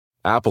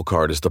Apple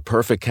Card is the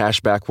perfect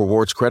cashback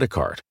rewards credit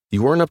card.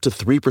 You earn up to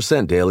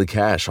 3% daily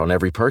cash on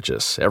every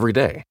purchase, every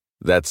day.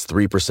 That's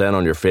 3%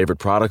 on your favorite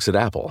products at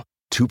Apple,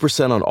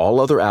 2% on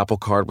all other Apple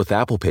Card with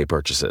Apple Pay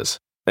purchases,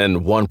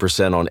 and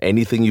 1% on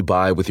anything you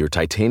buy with your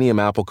titanium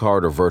Apple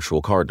Card or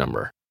virtual card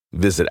number.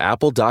 Visit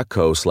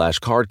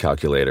apple.co/card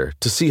calculator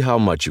to see how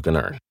much you can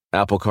earn.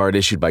 Apple Card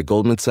issued by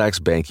Goldman Sachs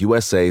Bank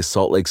USA,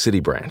 Salt Lake City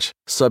branch.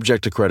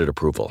 Subject to credit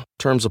approval.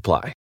 Terms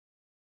apply.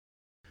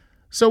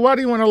 So why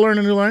do you want to learn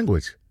a new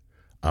language?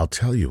 I'll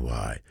tell you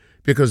why.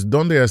 Because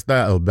 ¿Dónde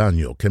está el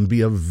baño can be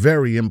a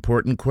very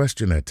important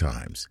question at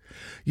times.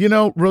 You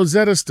know,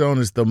 Rosetta Stone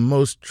is the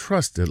most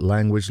trusted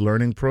language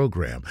learning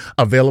program,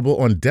 available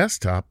on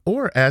desktop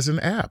or as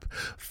an app.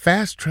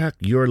 Fast-track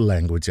your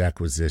language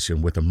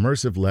acquisition with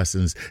immersive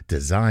lessons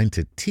designed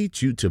to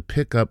teach you to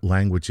pick up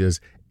languages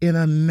in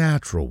a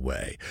natural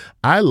way.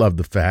 I love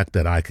the fact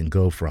that I can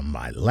go from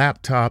my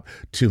laptop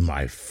to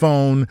my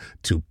phone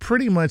to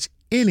pretty much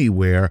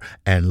anywhere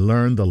and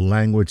learn the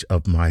language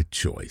of my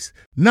choice.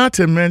 Not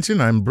to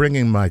mention, I'm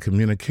bringing my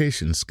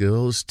communication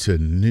skills to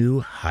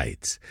new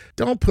heights.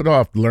 Don't put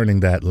off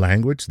learning that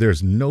language.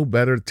 There's no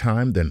better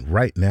time than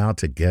right now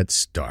to get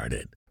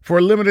started. For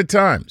a limited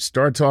time,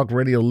 Star Talk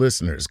Radio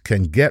listeners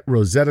can get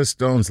Rosetta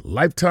Stone's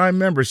lifetime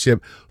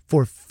membership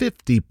for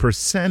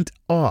 50%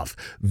 off.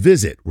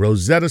 Visit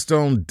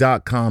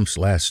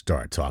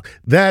rosettastone.com/StarTalk.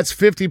 That's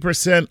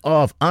 50%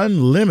 off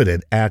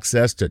unlimited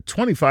access to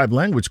 25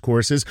 language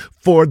courses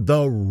for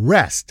the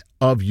rest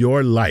of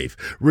your life.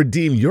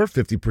 Redeem your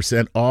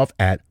 50% off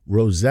at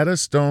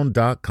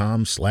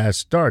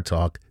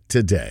rosettastone.com/StarTalk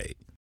today.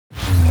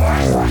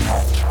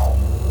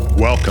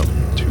 Welcome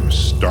to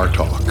Star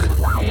Talk,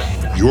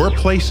 your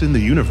place in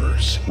the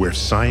universe where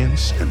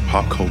science and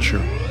pop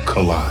culture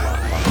collide.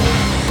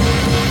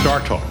 Star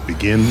Talk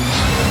begins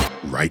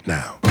right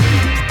now.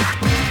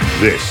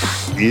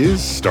 This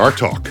is Star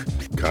Talk,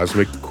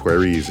 Cosmic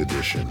Queries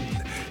Edition.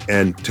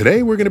 And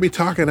today we're going to be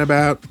talking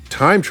about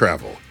time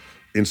travel,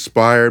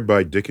 inspired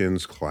by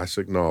Dickens'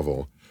 classic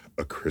novel,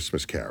 A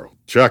Christmas Carol.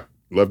 Chuck,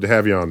 love to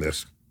have you on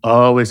this.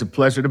 Always a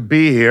pleasure to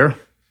be here.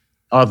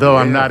 Although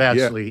I'm not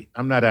actually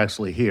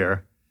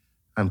here.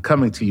 I'm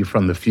coming to you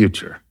from the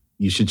future.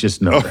 You should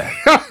just know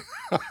that.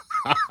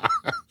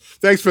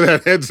 Thanks for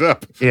that heads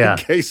up. Yeah. In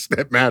case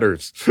that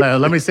matters.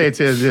 Let me say it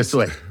to you this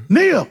way.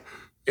 Neil,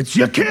 it's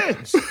your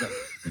kids.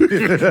 They're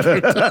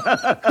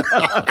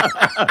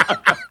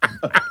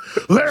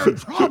in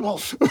trouble.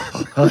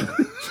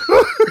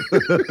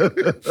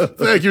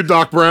 Thank you,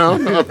 Doc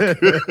Brown.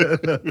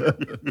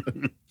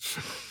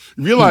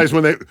 Realize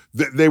when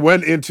they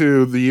went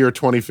into the year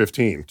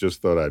 2015.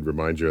 Just thought I'd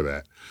remind you of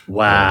that.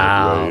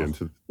 Wow.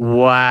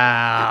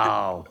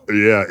 Wow.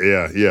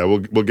 Yeah.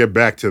 We'll get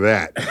back to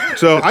that.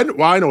 So I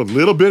know a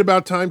little bit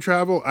about time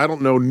travel. I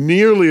don't know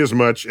nearly as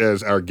much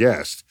as our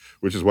guest,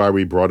 which is why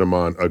we brought him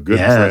on, a good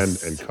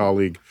friend and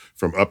colleague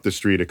from up the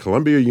street at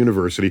Columbia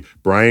University,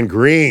 Brian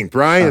Greene.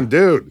 Brian,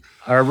 dude.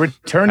 Our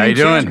returning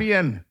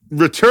champion.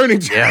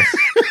 Yes.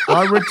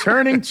 Our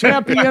returning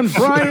champion,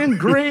 Brian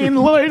Greene,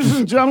 ladies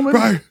and gentlemen.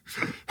 Brian.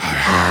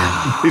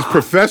 He's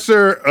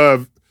professor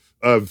of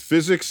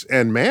physics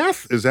and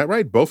math. Is that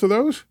right? Both of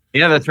those?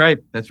 Yeah, that's right.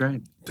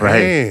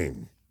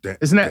 Dang.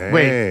 Isn't that,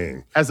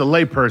 wait, as a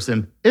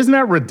layperson, isn't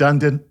that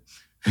redundant?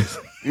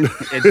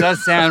 It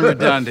does sound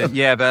redundant,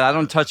 yeah, but I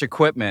don't touch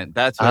equipment.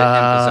 That's what it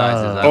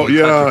emphasizes. Oh,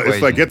 yeah,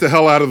 it's like, get the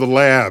hell out of the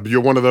lab.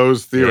 You're one of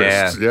those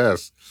theorists. Yeah.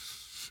 Yes.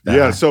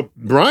 Yeah, so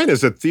Brian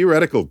is a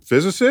theoretical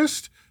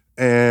physicist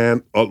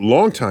and a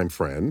longtime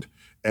friend,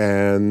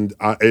 and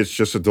it's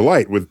just a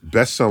delight with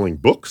best-selling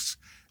books.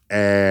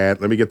 And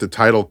let me get the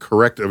title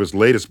correct of his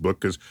latest book,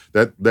 because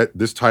that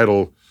this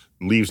title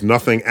leaves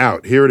nothing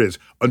out. Here it is.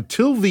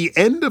 Until the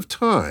End of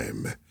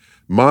Time,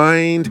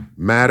 Mind,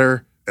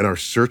 Matter, and Our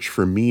Search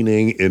for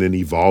Meaning in an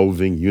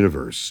Evolving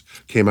Universe.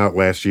 Came out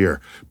last year.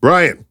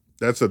 Brian,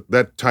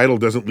 that title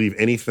doesn't leave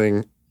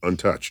anything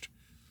untouched.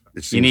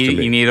 You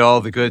need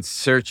all the good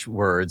search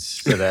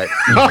words so that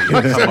you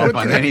can come up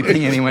on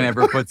anything anyone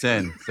ever puts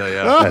in. So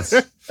yeah,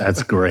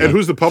 that's great. And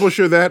who's the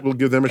publisher of that? We'll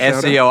give them a shout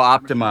out. SEO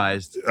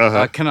optimized.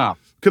 Knopf.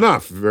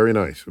 Knopf, very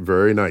nice,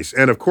 very nice.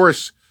 And of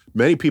course,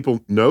 many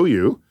people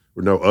know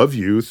of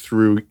you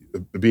through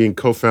being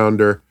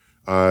co-founder,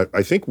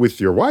 I think,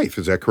 with your wife.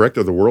 Is that correct?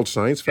 Of the World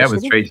Science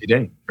Festival? Yeah, with Tracy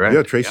Day. Correct.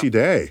 Yeah, Tracy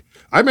Day.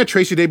 I met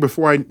Tracy Day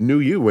before I knew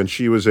you when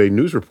she was a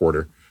news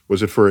reporter.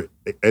 Was it for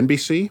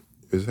NBC?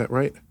 Is that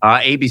right?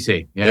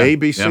 ABC. Yeah.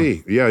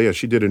 ABC. Yeah.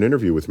 She did an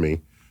interview with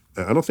me.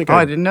 I don't think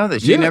I didn't know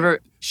that.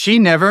 She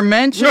never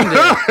mentioned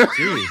it.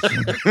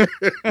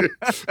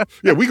 Jeez.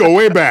 Yeah, we go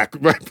way back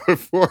right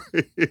before.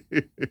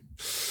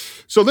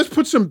 So let's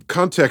put some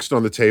context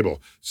on the table.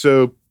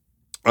 So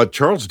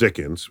Charles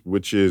Dickens,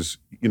 which is,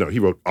 he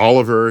wrote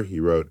Oliver,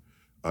 he wrote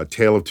A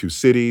Tale of Two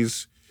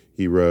Cities,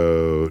 he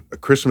wrote A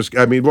Christmas,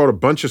 he wrote a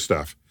bunch of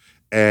stuff.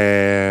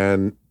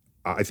 And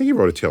I think he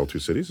wrote A Tale of Two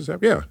Cities. Is that?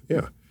 Yeah.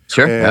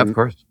 Sure, of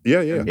course.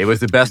 Yeah. It was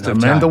the best of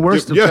times. And the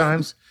worst of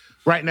times.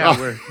 Right now,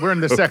 we're in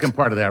the second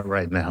part of that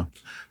right now.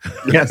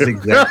 Yes,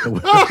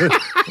 exactly.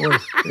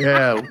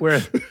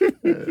 we're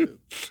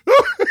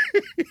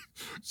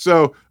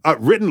So,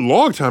 written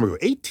long time ago,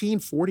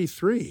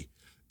 1843.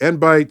 And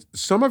by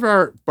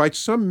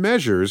some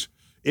measures,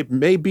 it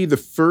may be the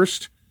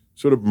first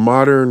sort of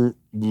modern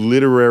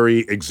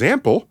literary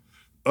example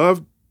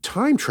of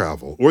time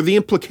travel or the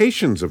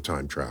implications of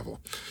time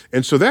travel.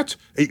 And so that's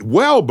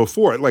well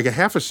before, like a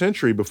half a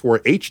century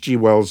before H.G.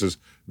 Wells'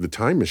 The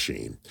Time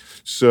Machine.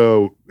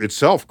 So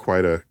itself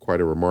quite a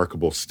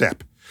remarkable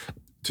step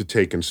to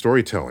take in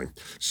storytelling.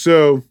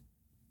 So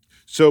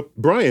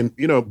Brian,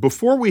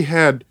 before we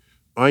had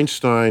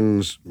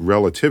Einstein's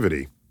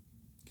relativity,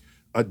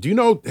 do you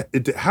know,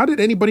 how did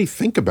anybody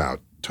think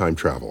about time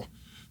travel?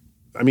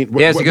 I mean,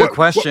 it's a good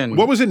question.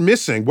 What was it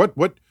missing? What?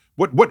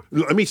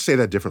 Let me say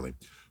that differently.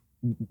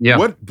 Yeah.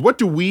 What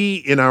do we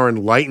in our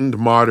enlightened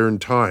modern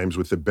times,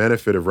 with the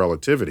benefit of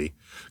relativity,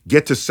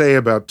 get to say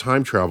about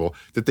time travel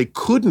that they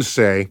couldn't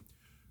say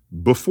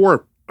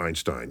before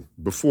Einstein,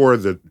 before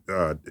the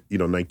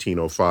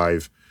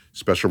 1905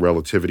 special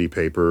relativity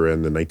paper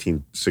and the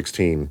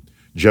 1916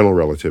 general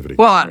relativity?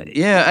 Well,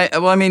 yeah.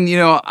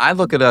 I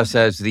look at us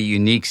as the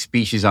unique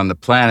species on the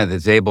planet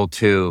that's able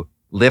to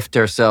lift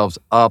ourselves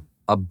up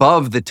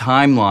above the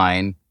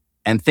timeline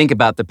and think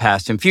about the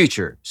past and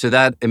future. So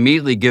that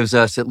immediately gives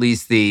us at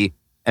least the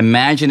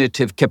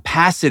imaginative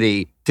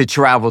capacity to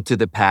travel to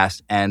the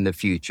past and the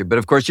future. But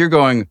of course, you're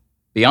going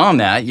beyond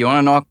that. You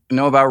want to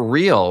know about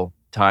real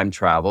time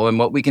travel. And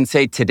what we can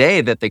say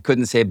today that they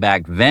couldn't say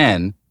back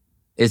then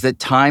is that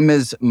time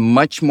is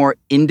much more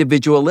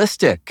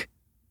individualistic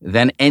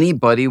than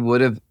anybody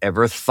would have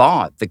ever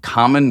thought. The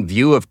common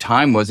view of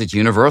time was it's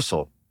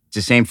universal. It's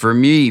the same for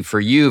me,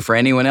 for you, for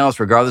anyone else,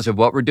 regardless of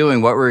what we're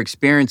doing, what we're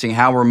experiencing,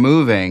 how we're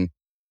moving.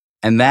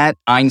 And that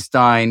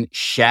Einstein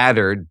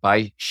shattered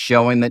by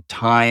showing that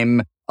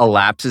time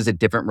elapses at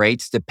different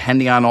rates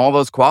depending on all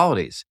those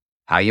qualities.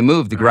 How you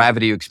move, the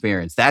gravity you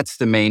experience. That's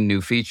the main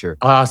new feature.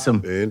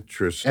 Awesome.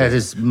 Interesting. That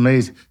is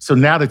amazing. So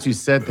now that you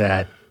said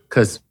that,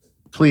 because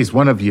please,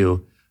 one of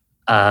you,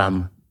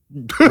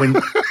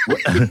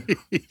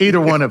 either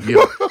one of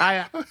you,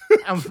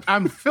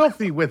 I'm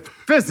filthy with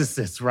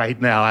physicists right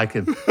now. I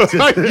can just,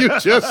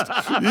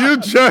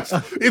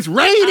 it's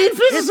raining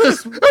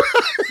physicists.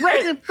 It's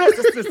raining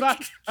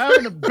physicists. I'm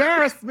an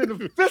embarrassment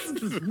of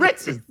physicists'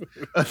 riches.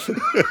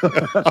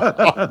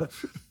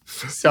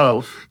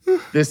 So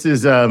this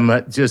is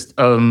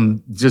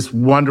just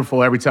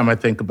wonderful every time I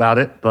think about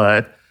it.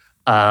 But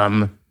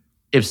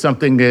if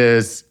something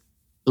is,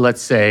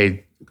 let's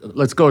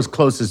go as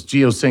close as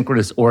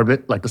geosynchronous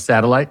orbit, like a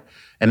satellite,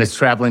 and it's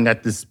traveling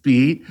at this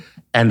speed,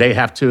 and they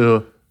have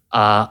to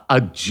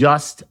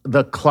adjust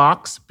the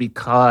clocks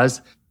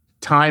because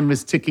time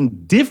is ticking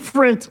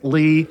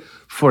differently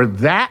for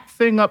that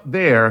thing up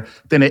there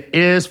than it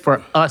is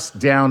for us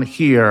down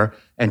here.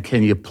 And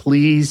can you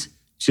please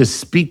just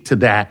speak to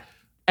that?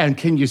 And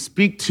can you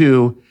speak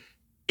to,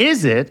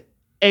 is it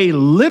a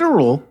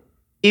literal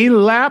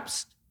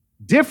elapsed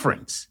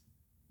difference?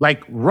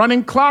 Like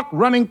running clock,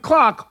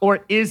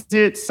 or is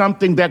it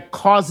something that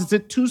causes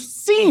it to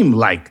seem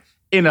like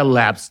an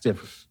elapsed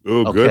difference?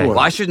 Oh, good one. Well,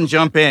 I shouldn't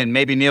jump in.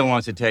 Maybe Neil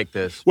wants to take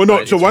this. Well,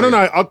 no. So why don't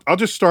I'll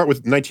just start with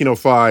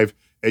 1905,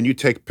 and you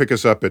pick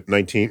us up at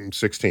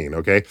 1916.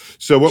 Okay.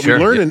 So what we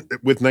learn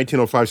with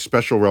 1905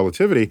 special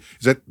relativity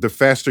is that the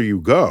faster you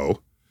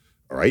go,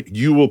 all right,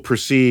 you will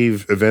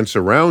perceive events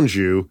around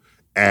you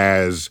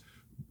as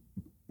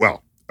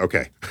well.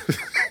 Okay.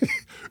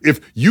 If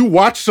you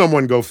watch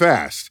someone go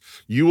fast,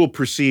 you will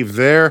perceive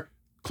their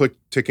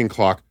ticking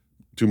clock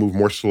to move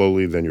more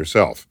slowly than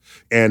yourself.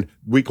 And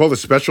we call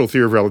this special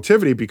theory of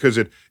relativity because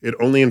it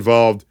only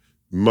involved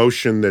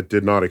motion that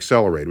did not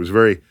accelerate. It was a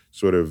very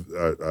sort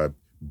of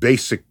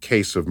basic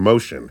case of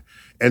motion.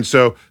 And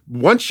so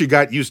once you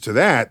got used to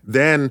that,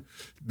 then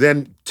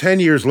 10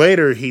 years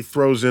later, he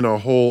throws in a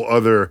whole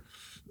other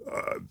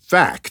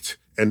fact.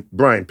 And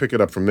Brian, pick it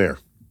up from there.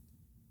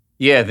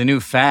 Yeah, the new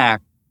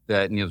fact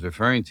that Neil's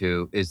referring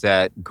to is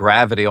that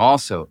gravity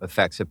also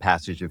affects the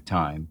passage of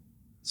time.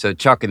 So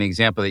Chuck, in the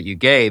example that you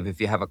gave, if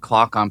you have a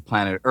clock on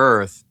planet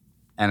Earth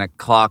and a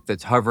clock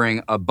that's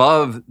hovering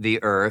above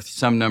the Earth,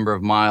 some number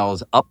of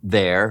miles up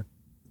there,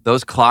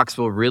 those clocks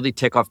will really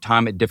tick off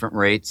time at different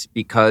rates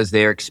because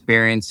they're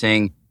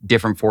experiencing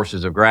different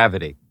forces of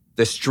gravity.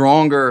 The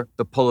stronger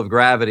the pull of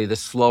gravity, the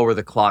slower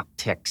the clock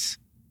ticks.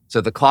 So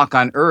the clock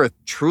on Earth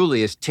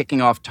truly is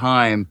ticking off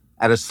time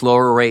at a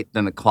slower rate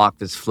than the clock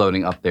that's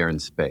floating up there in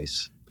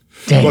space.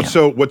 Damn. Well,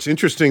 so what's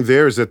interesting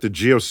there is that the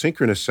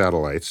geosynchronous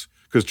satellites,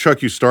 because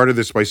Chuck, you started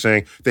this by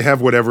saying they have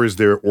whatever is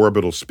their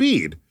orbital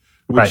speed,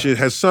 which it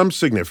has some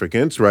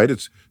significance, right?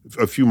 It's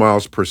a few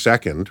miles per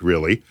second,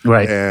 really.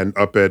 Right. And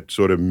up at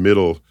sort of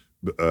middle,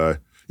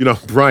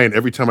 Brian,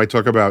 every time I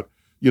talk about,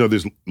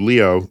 there's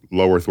LEO,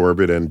 low Earth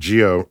orbit, and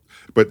GEO,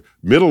 but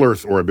middle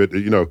Earth orbit,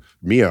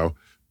 MEO,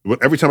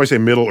 every time I say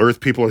middle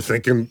Earth, people are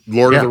thinking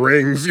Lord of the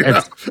Rings,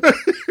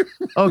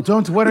 Oh,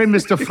 don't worry,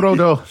 Mr.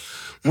 Frodo.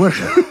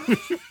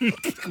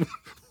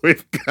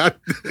 We've got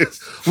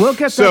this. We'll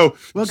get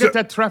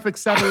that traffic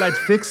satellite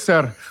fixed,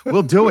 sir.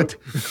 We'll do it.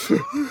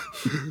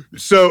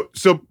 So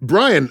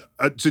Brian,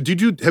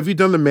 have you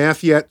done the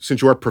math yet?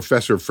 Since you are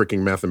professor of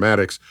freaking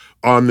mathematics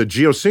on the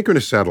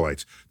geosynchronous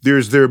satellites,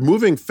 they're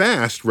moving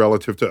fast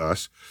relative to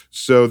us,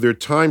 so their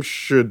time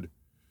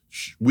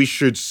we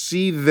should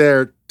see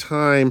their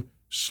time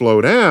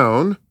slow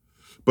down,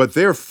 but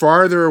they're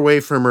farther away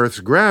from Earth's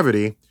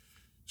gravity,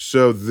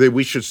 so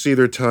we should see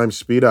their time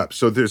speed up.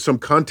 So there's some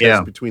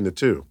context between the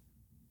two.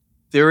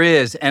 There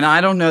is, and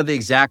I don't know the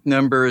exact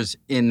numbers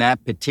in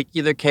that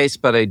particular case,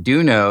 but I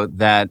do know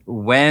that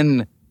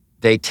when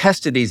they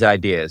tested these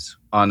ideas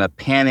on a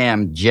Pan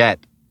Am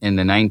jet in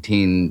the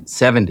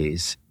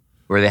 1970s,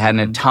 where they had an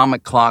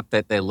atomic clock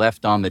that they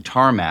left on the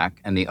tarmac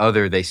and the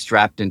other they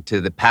strapped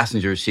into the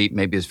passenger seat,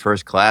 maybe as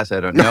first class, I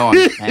don't know, on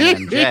the Pan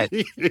Am jet.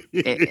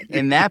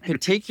 In that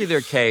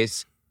particular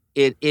case,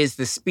 it is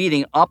the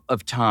speeding up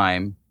of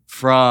time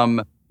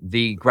from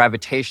the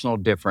gravitational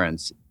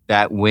difference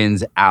that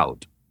wins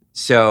out.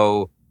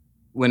 So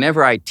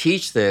whenever I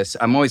teach this,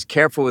 I'm always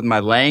careful with my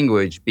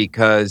language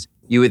because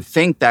you would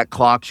think that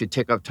clock should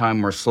tick up time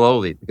more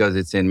slowly because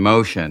it's in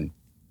motion.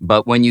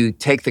 But when you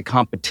take the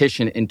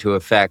competition into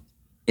effect,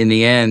 in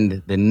the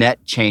end, the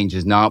net change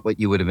is not what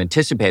you would have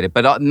anticipated.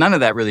 But none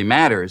of that really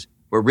matters.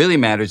 What really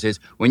matters is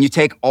when you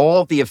take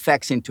all the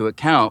effects into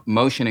account,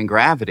 motion and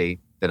gravity,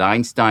 that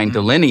Einstein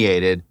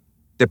delineated,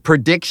 the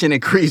prediction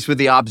agrees with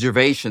the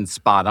observation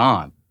spot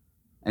on.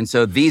 And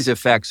so these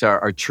effects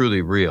are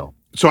truly real.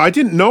 So I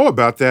didn't know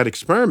about that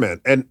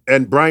experiment.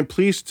 And Brian,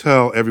 please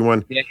tell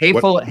everyone. Yeah,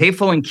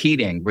 Haefel and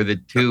Keating were the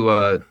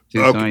two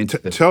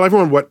scientists. Tell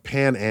everyone what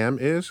Pan Am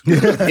is.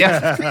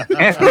 Yeah.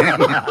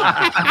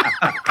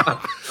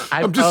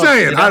 I'm just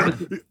saying.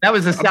 That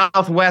was the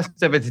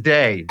Southwest of its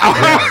day.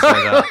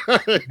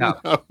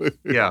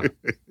 Yeah.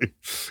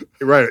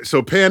 Right.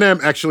 So Pan Am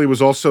actually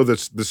was also the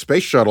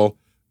space shuttle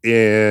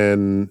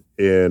in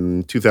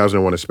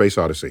 2001: A Space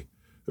Odyssey.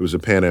 It was a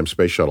Pan Am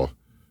space shuttle.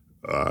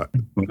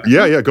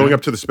 Going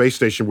up to the space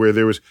station where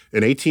there was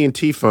an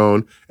AT&T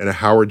phone and a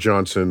Howard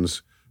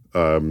Johnson's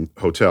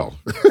hotel.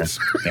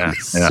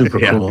 Super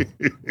cool.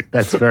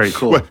 That's very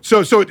cool. Well,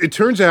 so it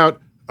turns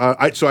out,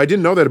 I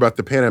didn't know that about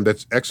the Pan Am.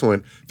 That's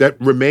excellent. That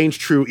remains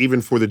true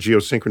even for the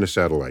geosynchronous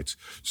satellites.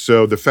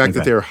 So the fact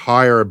that they're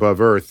higher above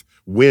Earth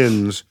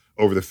wins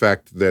over the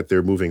fact that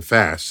they're moving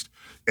fast.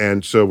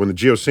 And so when the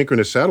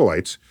geosynchronous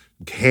satellites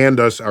hand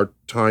us our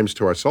times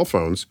to our cell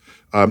phones,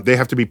 they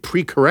have to be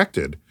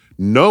pre-corrected,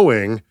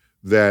 knowing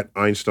that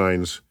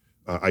Einstein's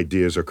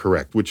ideas are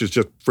correct, which is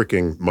just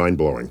freaking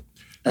mind-blowing.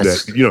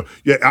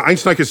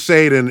 Einstein could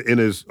say it in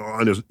his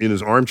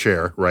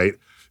armchair, right?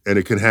 And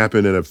it can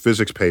happen in a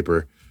physics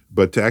paper,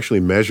 but to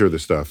actually measure the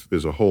stuff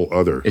is a whole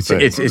other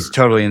thing. It's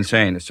totally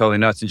insane. It's totally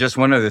nuts. And just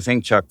one other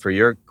thing, Chuck, for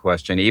your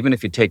question, even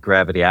if you take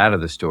gravity out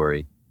of the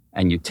story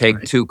and you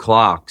take two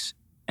clocks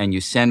and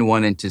you send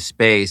one into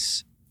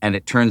space and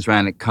it turns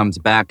around, it comes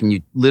back, and you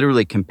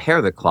literally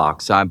compare the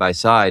clocks side by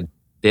side,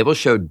 they will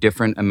show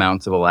different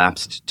amounts of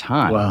elapsed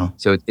time. Wow.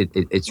 So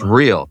it's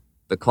real.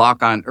 The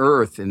clock on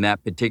Earth in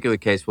that particular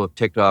case will have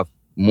ticked off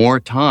more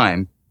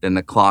time than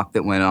the clock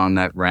that went on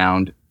that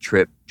round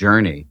trip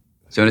journey.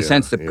 So in a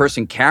sense, the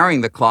person carrying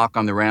the clock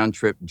on the round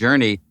trip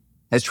journey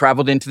has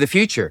traveled into the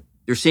future.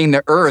 They're seeing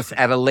the Earth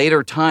at a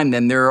later time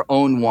than their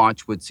own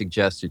watch would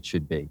suggest it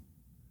should be.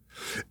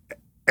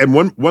 And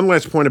one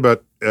last point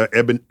about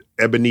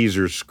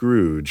Ebenezer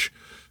Scrooge.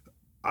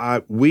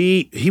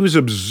 He was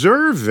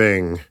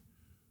observing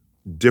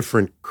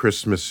different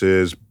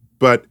Christmases,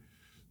 but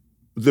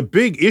the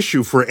big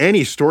issue for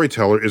any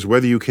storyteller is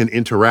whether you can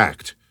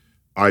interact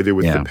either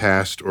with the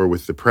past or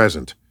with the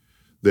present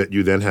that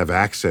you then have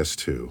access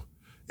to.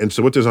 And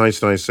so what does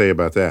Einstein say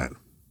about that?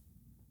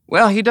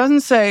 Well, he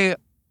doesn't say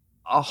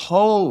a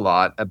whole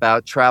lot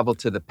about travel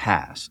to the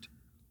past,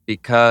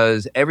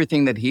 because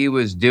everything that he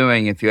was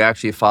doing, if you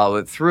actually follow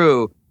it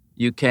through,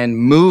 you can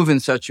move in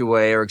such a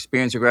way or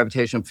experience a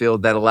gravitational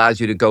field that allows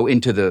you to go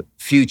into the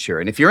future.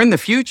 And if you're in the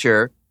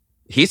future,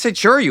 he said,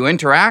 sure, you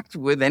interact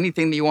with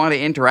anything that you want to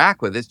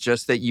interact with. It's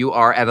just that you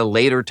are at a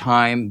later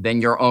time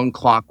than your own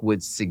clock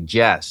would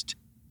suggest.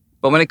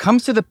 But when it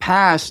comes to the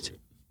past,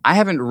 I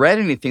haven't read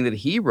anything that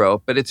he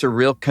wrote, but it's a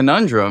real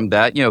conundrum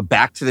that,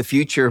 Back to the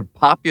Future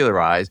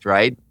popularized,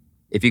 right?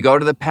 If you go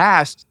to the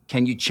past,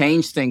 can you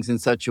change things in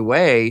such a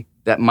way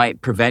that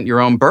might prevent your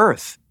own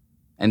birth?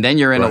 And then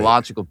you're in a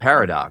logical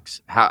paradox.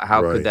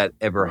 How could that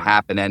ever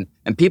happen?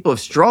 And people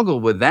have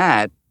struggled with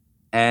that.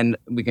 And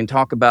we can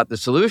talk about the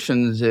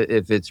solutions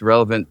if it's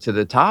relevant to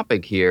the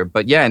topic here.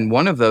 But in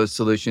one of those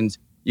solutions,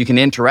 you can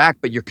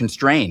interact, but you're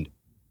constrained.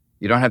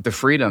 You don't have the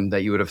freedom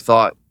that you would have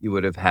thought you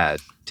would have had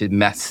to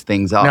mess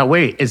things up. Now,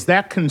 wait, is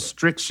that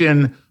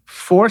constriction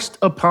forced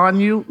upon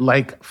you?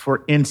 Like,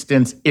 for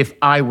instance, if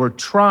I were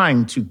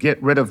trying to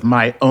get rid of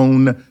my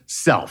own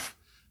self.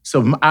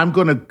 So I'm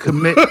going to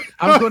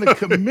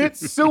commit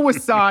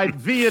suicide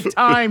via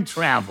time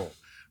travel,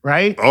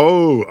 right?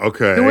 Oh,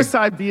 okay.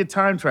 Suicide via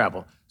time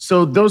travel.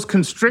 So those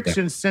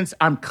constrictions, since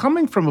I'm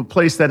coming from a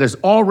place that is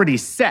already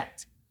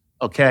set,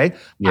 okay?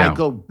 Yeah. I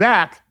go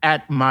back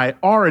at my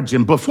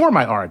origin, before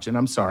my origin,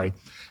 I'm sorry.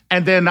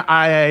 And then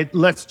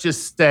let's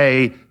just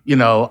say,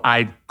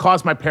 I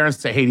cause my parents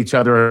to hate each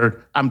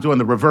other. I'm doing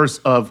the reverse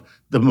of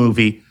the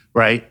movie,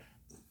 right?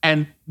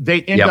 And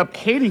they end up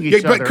hating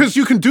each other. Because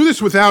you can do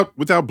this without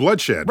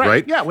bloodshed,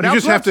 right? Yeah, without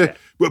You just bloodshed.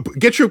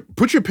 have to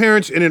put your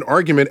parents in an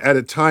argument at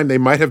a time they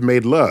might have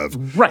made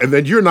love. Right. And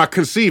then you're not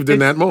conceived in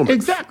that moment.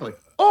 Exactly.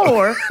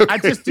 Or I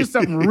just do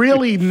something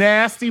really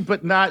nasty,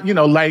 but not,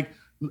 like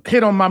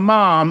hit on my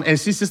mom, and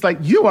she's just like,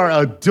 "You are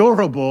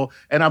adorable,"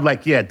 and I'm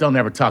like, "Yeah, don't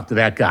ever talk to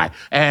that guy."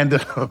 And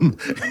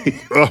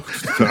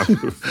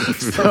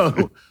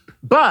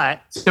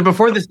so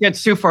before this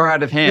gets too far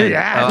out of hand,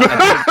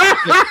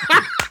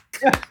 I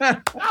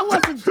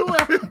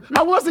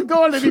wasn't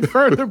going any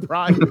further,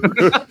 Brian.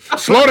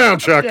 Slow down,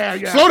 Chuck.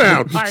 Yeah. Slow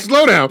down. Right.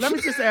 Slow down. Let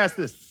me just ask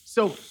this.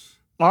 So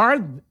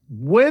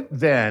would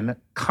then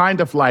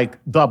kind of like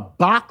the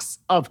box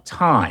of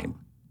time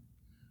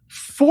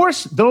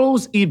force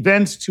those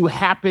events to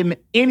happen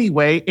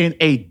anyway in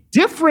a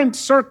different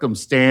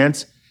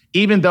circumstance,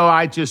 even though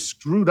I just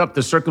screwed up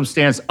the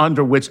circumstance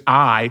under which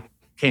I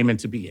came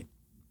into being?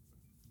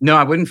 No,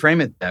 I wouldn't frame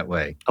it that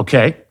way.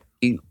 Okay.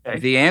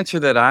 The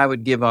answer that I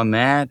would give on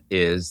that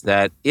is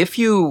that if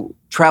you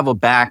travel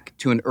back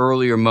to an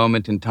earlier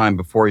moment in time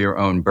before your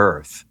own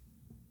birth,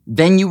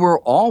 then you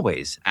were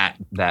always at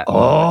that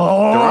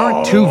moment. There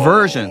aren't two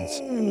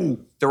versions.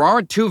 There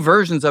aren't two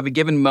versions of a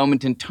given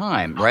moment in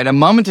time, right? A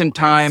moment in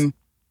time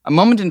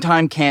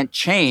can't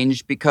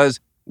change, because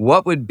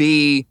what would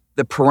be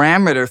the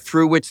parameter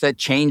through which that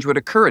change would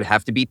occur? It'd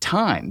have to be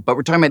time. But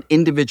we're talking about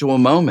individual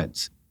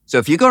moments. So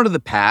if you go to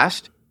the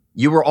past,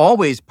 you were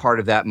always part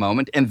of that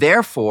moment, and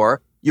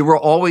therefore you were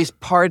always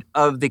part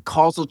of the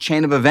causal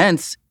chain of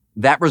events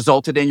that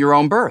resulted in your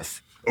own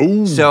birth.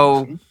 Ooh.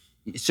 So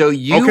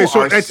you okay,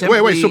 so are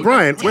simply... wait. So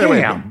Brian,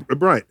 Brian,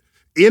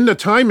 in the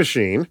time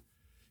machine,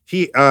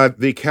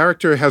 the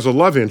character has a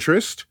love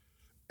interest,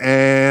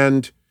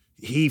 and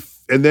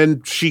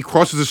then she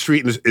crosses the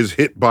street and is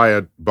hit by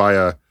a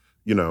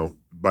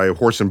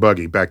horse and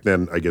buggy. Back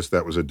then, I guess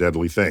that was a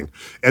deadly thing.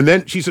 And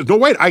then she says, "No,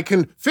 wait, I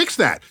can fix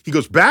that." He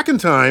goes back in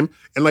time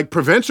and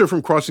prevents her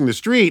from crossing the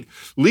street,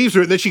 leaves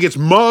her, and then she gets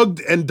mugged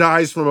and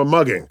dies from a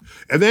mugging.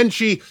 And then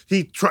he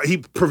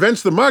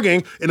prevents the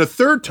mugging in a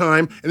third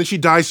time, and then she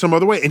dies some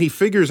other way. And he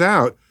figures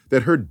out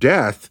that her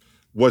death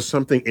was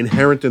something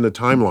inherent in the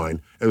timeline,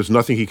 and there's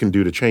nothing he can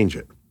do to change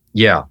it.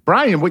 Yeah.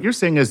 Brian, what you're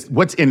saying is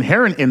what's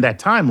inherent in that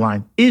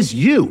timeline is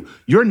you.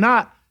 You're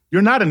not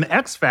an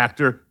X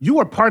factor. You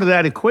are part of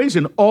that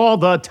equation all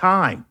the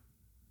time.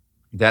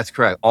 That's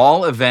correct.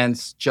 All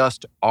events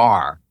just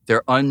are.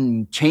 They're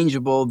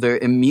unchangeable. They're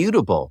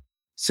immutable.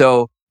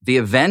 So the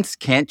events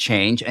can't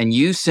change. And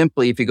you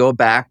simply, if you go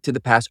back to the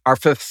past, are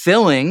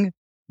fulfilling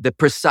the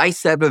precise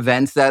set of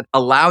events that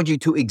allowed you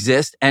to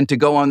exist and to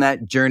go on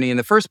that journey in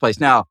the first place.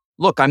 Now,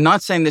 look, I'm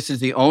not saying this is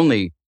the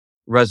only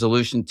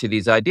resolution to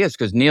these ideas,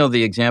 because Neil,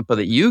 the example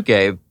that you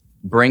gave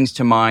brings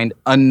to mind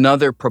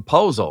another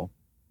proposal,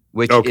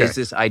 which is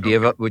this idea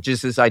of a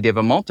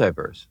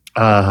multiverse.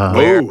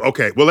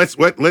 Okay. Well,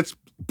 let's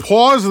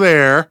pause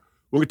there.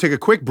 We're going to take a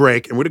quick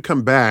break, and we're going to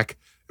come back,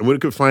 and we're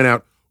going to find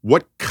out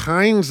what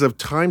kinds of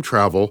time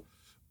travel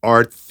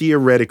are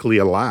theoretically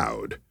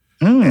allowed.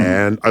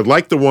 And I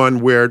like the one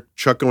where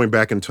Chuck, going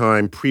back in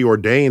time,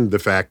 preordained the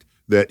fact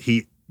that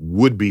he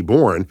would be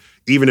born,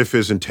 even if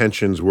his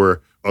intentions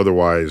were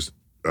otherwise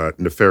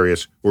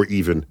nefarious or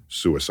even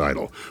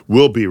suicidal.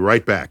 We'll be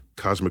right back.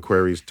 Cosmic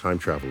Queries Time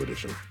Travel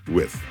Edition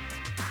with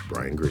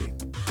Brian Green.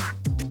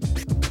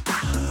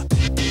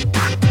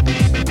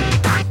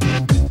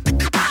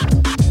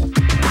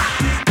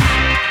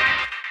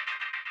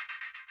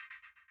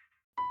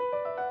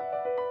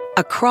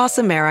 Across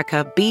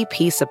America,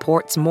 BP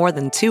supports more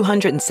than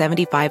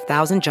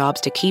 275,000 jobs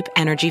to keep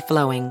energy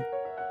flowing.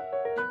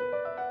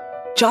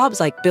 Jobs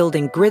like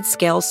building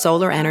grid-scale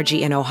solar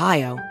energy in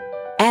Ohio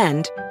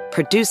and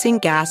producing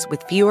gas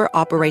with fewer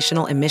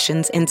operational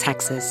emissions in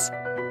Texas.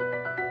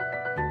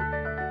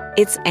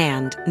 It's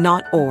and,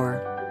 not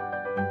or.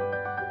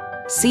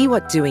 See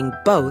what doing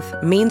both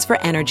means for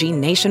energy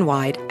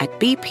nationwide at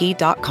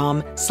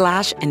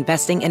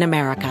bp.com/investing in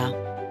America.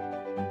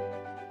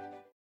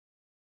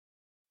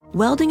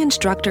 Welding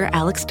instructor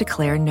Alex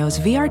DeClaire knows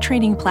VR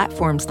training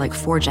platforms like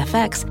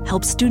ForgeFX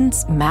help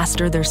students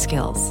master their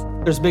skills.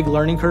 There's a big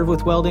learning curve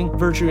with welding.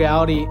 Virtual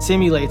reality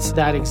simulates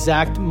that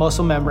exact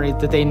muscle memory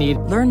that they need.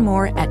 Learn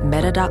more at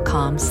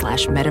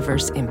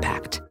meta.com/metaverse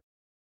impact.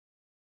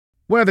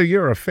 Whether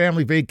you're a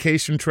family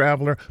vacation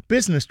traveler,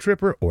 business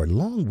tripper, or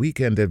long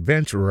weekend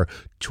adventurer,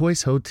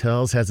 Choice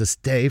Hotels has a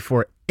stay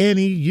for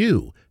any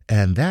you.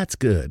 And that's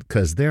good,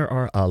 because there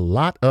are a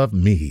lot of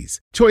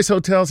me's. Choice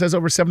Hotels has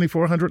over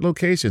 7,400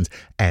 locations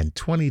and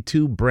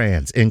 22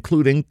 brands,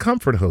 including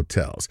Comfort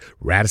Hotels,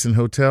 Radisson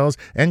Hotels,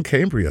 and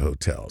Cambria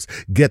Hotels.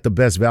 Get the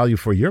best value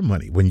for your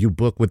money when you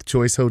book with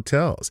Choice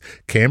Hotels.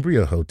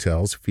 Cambria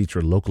Hotels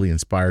feature locally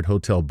inspired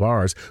hotel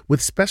bars with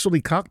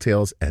specialty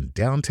cocktails and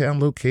downtown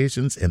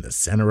locations in the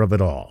center of it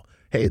all.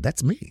 Hey,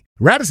 that's me.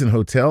 Radisson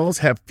Hotels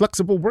have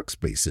flexible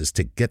workspaces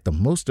to get the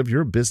most of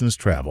your business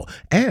travel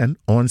and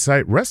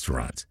on-site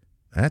restaurants.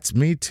 That's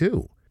me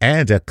too.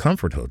 And at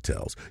Comfort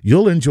Hotels,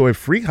 you'll enjoy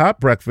free hot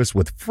breakfast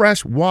with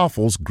fresh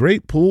waffles,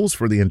 great pools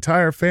for the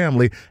entire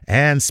family,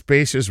 and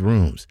spacious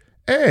rooms.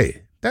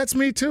 Hey, that's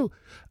me too.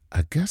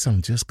 I guess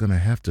I'm just going to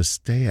have to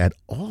stay at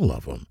all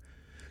of them.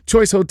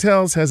 Choice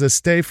Hotels has a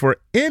stay for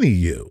any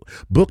you.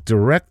 Book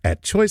direct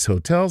at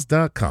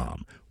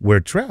choicehotels.com,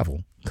 where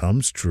travel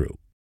comes true.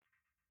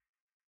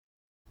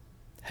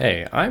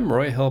 Hey, I'm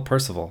Roy Hill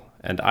Percival,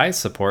 and I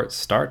support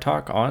Star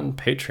Talk on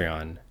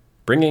Patreon.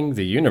 Bringing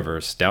the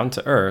universe down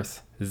to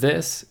Earth,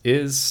 this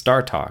is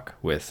Star Talk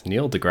with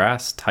Neil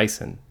deGrasse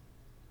Tyson.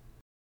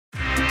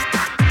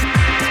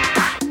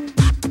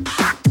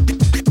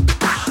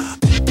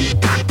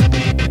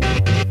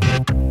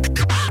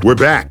 We're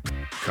back.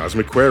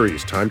 Cosmic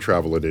Queries, Time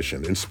Travel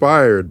Edition,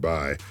 inspired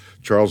by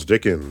Charles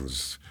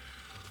Dickens,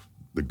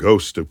 The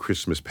Ghost of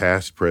Christmas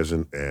Past,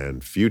 Present,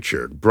 and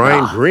Future.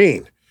 Brian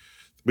Greene.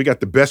 We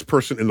got the best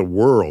person in the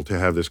world to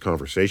have this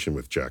conversation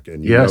with, Chuck,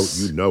 and you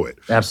know it.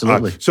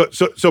 Absolutely.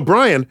 So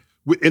Brian,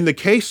 in the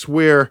case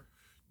where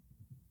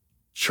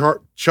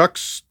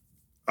Chuck's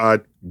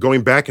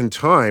going back in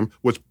time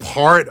was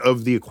part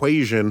of the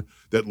equation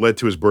that led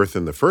to his birth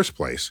in the first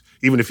place,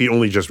 even if he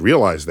only just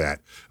realized that.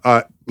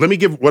 Let me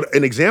give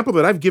an example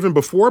that I've given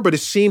before, but it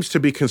seems to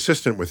be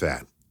consistent with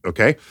that,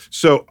 okay?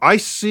 So I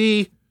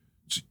see,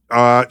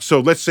 so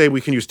let's say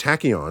we can use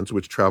tachyons,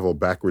 which travel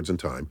backwards in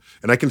time,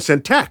 and I can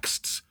send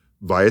texts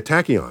via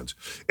tachyons.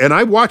 And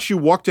I watch you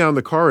walk down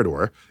the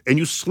corridor, and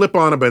you slip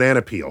on a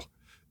banana peel.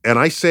 And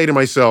I say to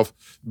myself,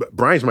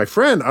 Brian's my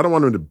friend. I don't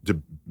want him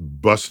to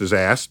bust his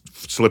ass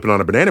slipping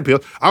on a banana peel.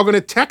 I'm going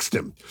to text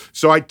him.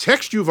 So I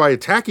text you via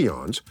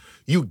tachyons.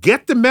 You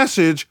get the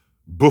message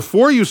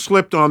before you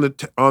slipped on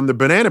the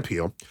banana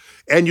peel,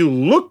 and you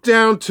look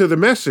down to the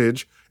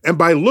message, and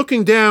by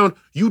looking down,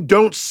 you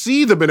don't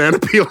see the banana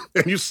peel,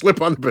 and you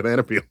slip on the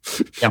banana peel.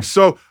 Yeah.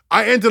 So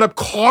I ended up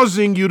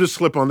causing you to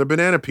slip on the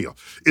banana peel.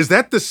 Is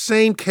that the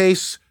same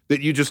case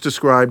that you just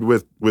described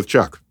with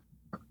Chuck?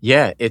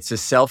 Yeah, it's a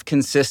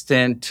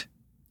self-consistent,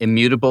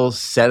 immutable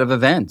set of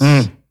events.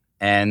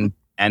 And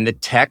the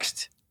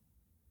text,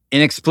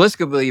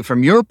 inexplicably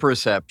from your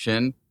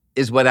perception,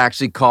 is what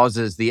actually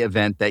causes the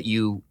event that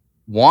you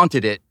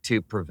wanted it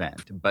to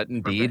prevent. But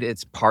indeed,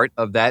 it's part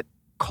of that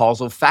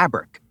causal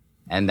fabric.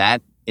 And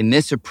that, in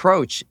this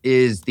approach,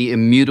 is the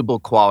immutable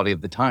quality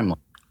of the timeline.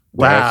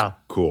 Wow. That's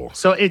cool.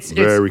 So it's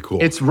very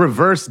cool. It's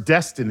reverse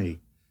destiny.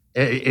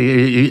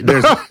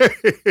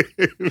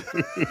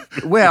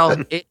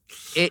 Well,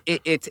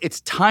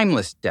 it's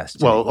timeless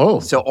destiny. Well,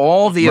 so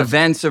all the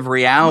events of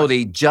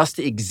reality just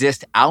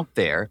exist out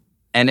there,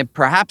 and it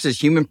perhaps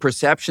is human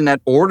perception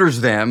that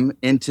orders them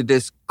into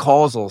this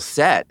causal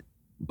set.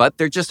 But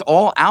they're just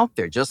all out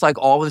there, just like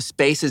all of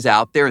space is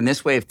out there. And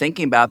this way of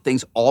thinking about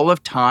things, all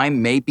of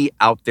time may be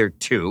out there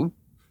too.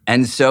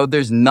 And so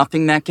there's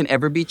nothing that can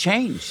ever be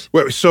changed.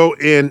 Well, so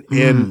in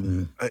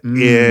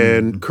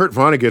Kurt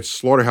Vonnegut's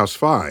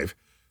Slaughterhouse-Five,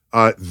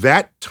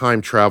 that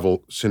time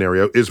travel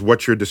scenario is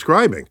what you're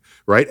describing,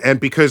 right? And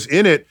because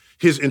in it,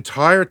 his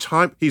entire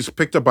time, he's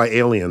picked up by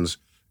aliens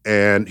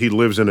and he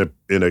lives in a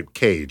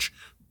cage,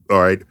 all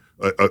right?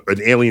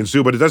 An alien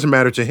zoo, but it doesn't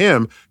matter to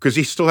him because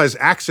he still has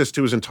access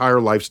to his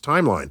entire life's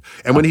timeline.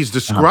 And when he's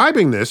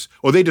describing this,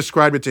 or they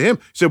described it to him,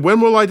 he said,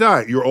 when will I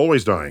die? You're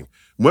always dying.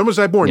 When was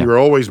I born? You're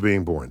always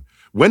being born.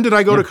 When did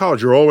I go to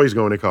college? You're always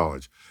going to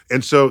college.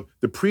 And so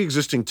the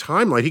pre-existing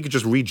timeline, he could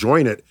just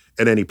rejoin it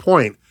at any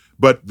point,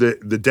 but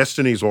the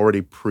destiny is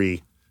already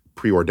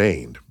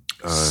preordained.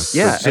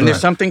 And there's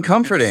something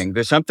comforting.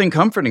 There's something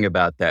comforting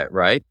about that,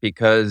 right?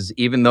 Because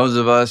even those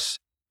of us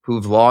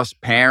who've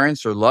lost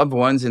parents or loved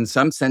ones, in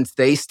some sense,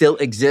 they still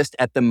exist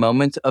at the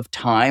moment of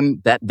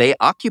time that they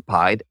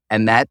occupied,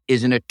 and that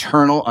is an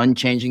eternal,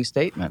 unchanging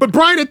statement. But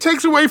Brian, it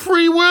takes away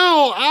free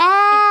will.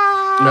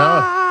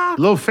 No, a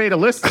little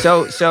fatalistic.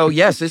 So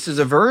yes, this is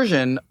a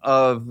version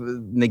of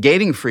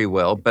negating free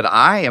will, but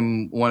I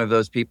am one of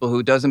those people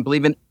who doesn't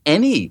believe in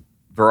any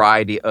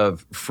variety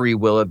of free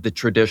will of the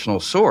traditional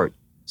sort.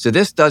 So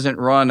this doesn't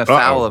run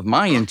afoul of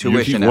my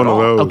intuition at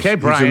all. Okay,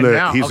 Brian,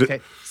 okay.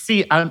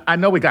 See, I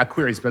know we got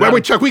queries, but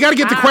wait, Chuck, we got to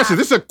get to questions.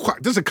 This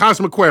is a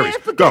cosmic queries.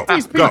 Go.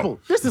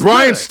 This is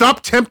Brian, good.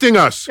 Stop tempting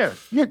us.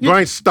 Yeah,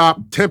 Brian, stop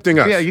tempting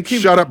us. Yeah,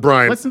 Shut up,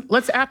 Brian.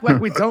 Let's act like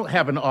we don't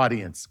have an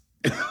audience.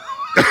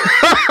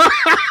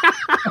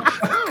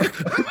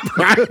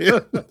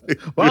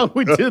 While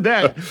we do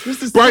that,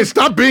 Brian,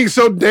 stop being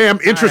so damn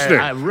interesting.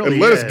 Really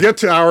and let us get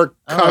to our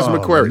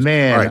cosmic queries.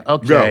 Man, all right,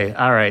 okay, go.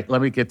 All right.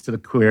 Let me get to the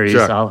queries.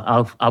 Sure.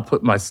 I'll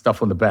put my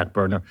stuff on the back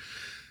burner.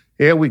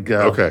 Here we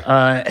go. Okay.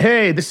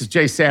 Hey, this is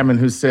Jay Salmon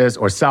who says,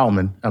 or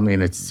Salmon. I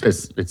mean, it's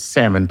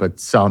salmon, but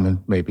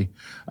Salmon maybe.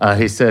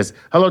 He says,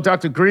 hello,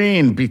 Dr.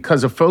 Greene.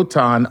 Because a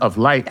photon of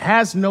light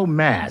has no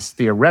mass,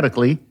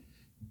 theoretically,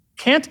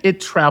 can't it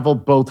travel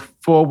both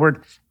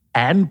forward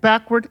and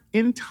backward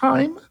in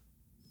time?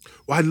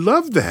 Well, I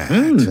love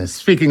that.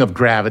 Speaking of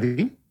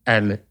gravity,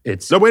 And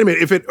it's... No, wait a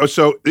minute.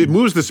 So it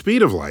moves the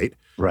speed of light.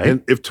 Right.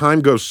 And if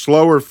time goes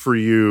slower for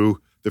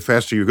you, the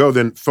faster you go,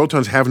 then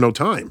photons have no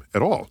time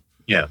at all.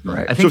 Yeah,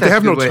 right. So if they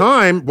have no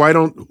time,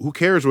 who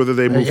cares whether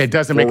they move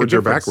forwards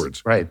or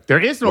backwards? Right. There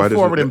is no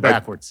forward and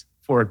backwards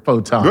for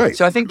photons. Right.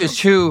 So I think there's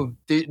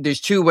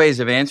two ways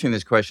of answering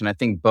this question. I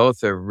think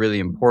both are really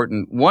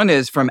important. One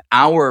is from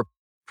our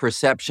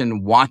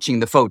perception watching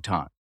the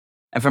photon.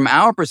 And from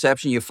our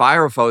perception, you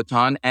fire a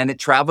photon and it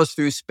travels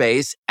through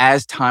space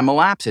as time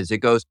elapses. It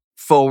goes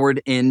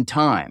forward in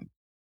time.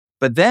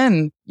 But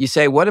then you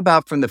say, what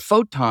about from the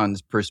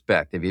photon's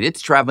perspective?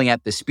 It's traveling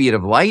at the speed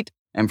of light.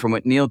 And from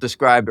what Neil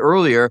described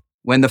earlier,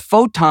 when the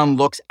photon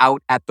looks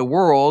out at the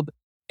world,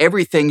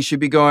 everything should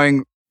be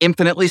going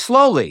infinitely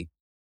slowly.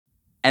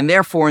 And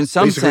therefore, in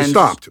some sense,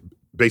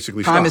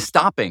 time is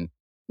stopping.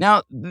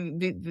 Now,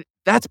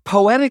 that's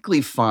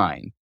poetically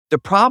fine. The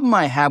problem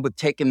I have with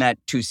taking that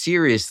too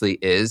seriously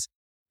is,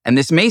 and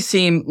this may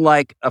seem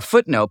like a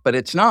footnote, but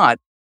it's not,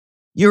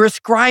 you're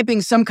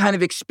ascribing some kind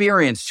of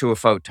experience to a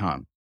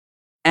photon.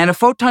 And a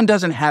photon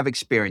doesn't have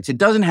experience. It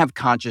doesn't have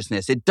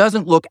consciousness. It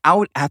doesn't look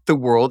out at the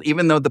world,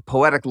 even though the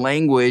poetic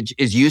language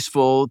is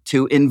useful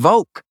to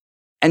invoke.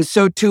 And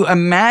so to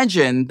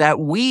imagine that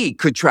we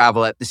could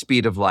travel at the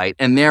speed of light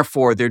and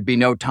therefore there'd be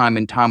no time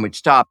and time would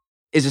stop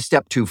is a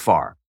step too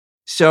far.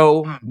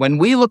 So when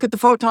we look at the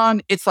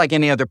photon, it's like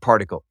any other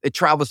particle. It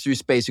travels through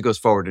space. It goes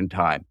forward in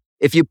time.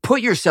 If you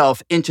put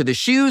yourself into the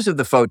shoes of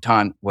the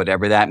photon,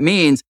 whatever that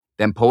means,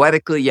 then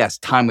poetically, yes,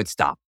 time would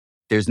stop.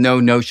 There's no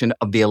notion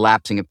of the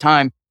elapsing of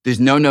time. There's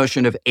no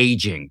notion of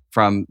aging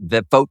from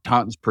the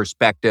photon's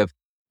perspective,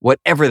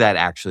 whatever that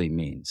actually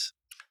means.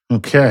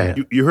 Okay.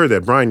 You heard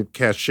that. Brian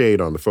cast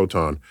shade on the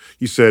photon.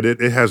 He said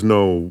it has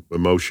no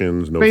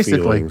emotions, no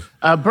feelings.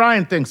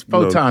 Brian thinks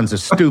photons are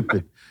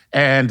stupid.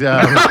 And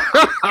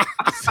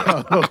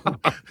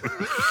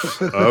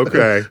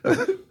Okay.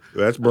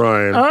 That's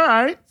Brian. All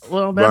right.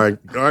 Well, Brian.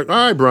 All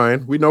right,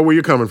 Brian. We know where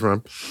you're coming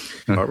from.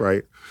 All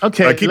right.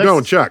 Okay. Keep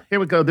going, Chuck. Here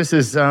we go. This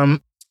is, I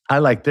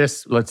like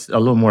this. Let's a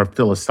little more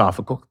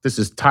philosophical. This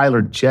is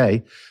Tyler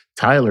J.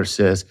 Tyler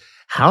says,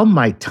 how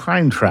might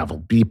time travel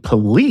be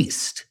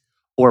policed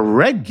or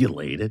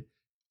regulated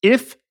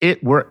if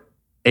it were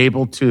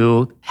able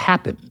to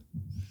happen?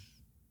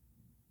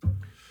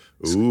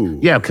 Ooh.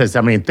 Yeah, because,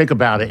 I mean, think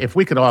about it. If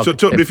we could all... So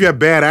if you have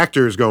bad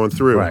actors going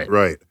through,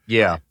 right.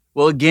 Yeah.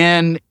 Well,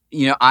 again,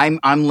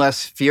 I'm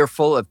less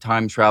fearful of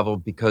time travel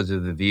because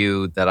of the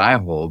view that I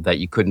hold that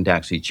you couldn't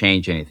actually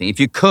change anything. If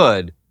you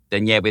could,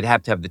 then yeah, we'd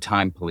have to have the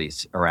time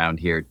police around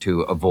here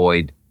to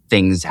avoid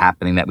things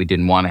happening that we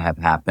didn't want to have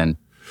happen.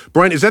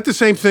 Brian, is that the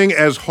same thing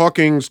as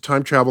Hawking's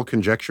time travel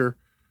conjecture?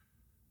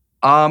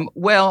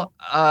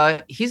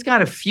 He's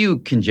got a few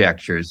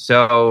conjectures,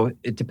 so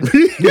it depends.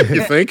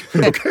 You think?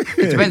 Okay.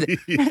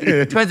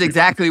 It depends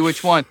exactly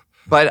which one.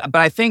 But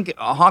I think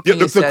Hawking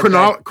has said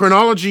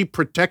chronology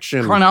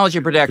protection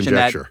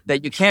that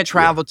you can't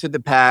travel to the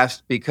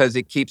past because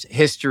it keeps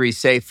history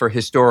safe for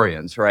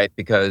historians, right?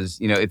 Because,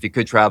 if you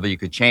could travel, you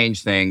could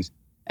change things.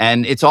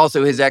 And it's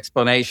also his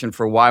explanation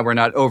for why we're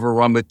not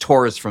overrun with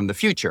tourists from the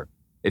future.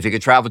 If you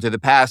could travel to the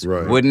past,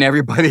 wouldn't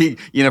everybody,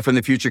 from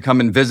the future come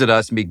and visit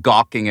us and be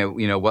gawking at,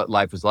 what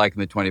life was like in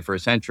the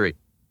 21st century?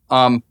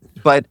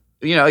 But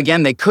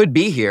again, they could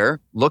be here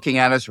looking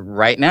at us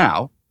right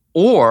now.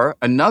 Or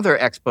another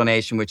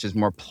explanation, which is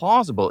more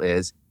plausible,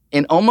 is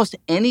in almost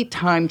any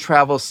time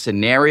travel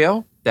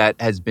scenario that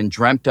has been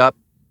dreamt up,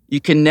 you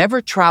can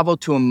never travel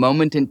to a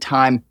moment in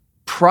time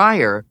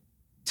prior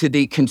to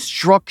the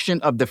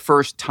construction of the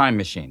first time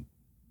machine.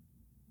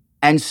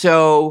 And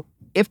so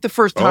if the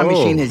first time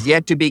machine has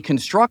yet to be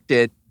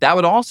constructed, that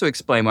would also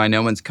explain why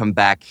no one's come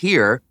back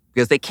here,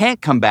 because they can't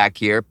come back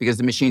here because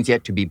the machine's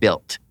yet to be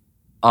built.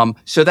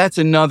 So that's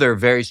another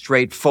very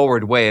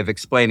straightforward way of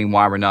explaining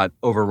why we're not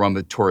overrun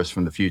with tourists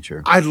from the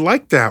future. I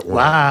like that one.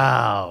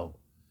 Wow.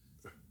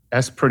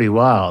 That's pretty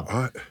wild.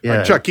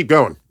 Yeah. Chuck, keep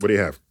going. What do you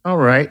have? All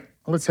right.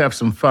 Let's have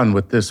some fun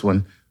with this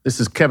one. This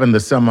is Kevin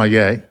the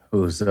Sommelier,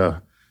 who's...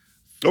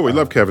 we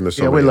love Kevin the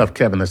Sommelier. Yeah, we love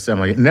Kevin the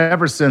Sommelier.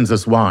 Never sends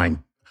us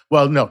wine.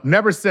 Well, no,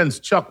 never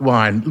sends Chuck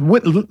wine.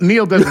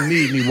 Neil doesn't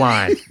need any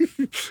wine.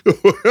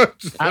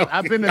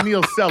 I've been to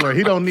Neil's cellar.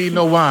 He don't need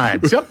no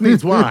wine. Chuck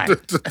needs wine.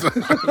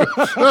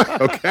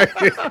 Okay.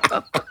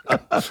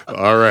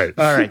 All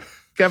right.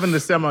 Kevin the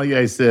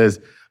Sommelier says,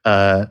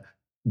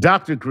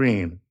 Dr.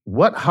 Green,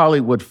 what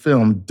Hollywood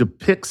film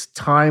depicts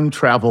time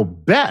travel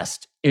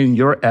best in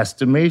your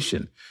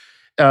estimation?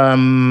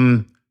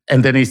 And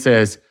then he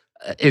says,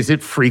 is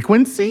it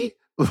Frequency?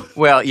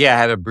 Well, yeah, I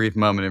had a brief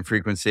moment in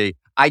Frequency.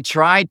 I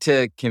tried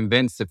to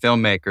convince the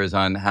filmmakers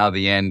on how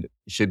the end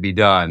should be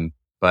done,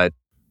 but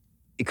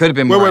it could have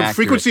been more accurate.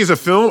 Frequency is a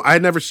film? I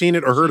had never seen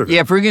it or heard of it.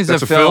 Yeah, Frequency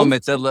is a film.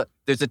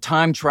 There's a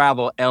time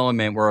travel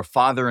element where a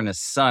father and a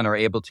son are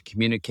able to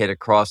communicate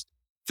across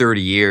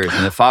 30 years,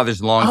 and the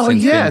father's long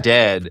since been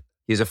dead.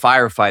 He's a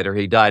firefighter.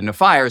 He died in a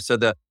fire, so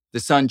the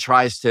son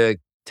tries to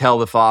tell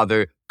the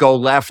father, go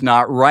left,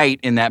 not right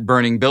in that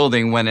burning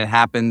building when it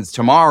happens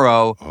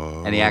tomorrow,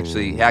 and he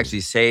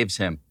actually saves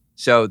him.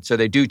 So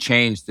they do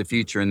change the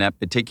future in that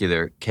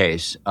particular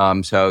case.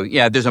 So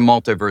yeah, there's a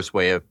multiverse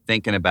way of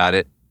thinking about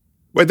it.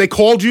 Wait, they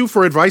called you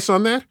for advice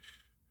on that?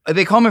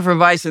 They called me for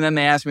advice, and then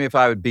they asked me if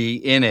I would be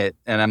in it.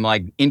 And I'm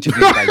like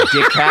interviewed by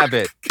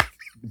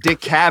Dick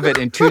Cavett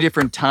in 2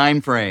 different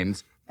time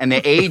frames. And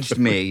they aged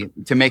me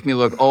to make me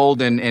look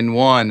old in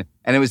one.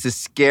 And it was the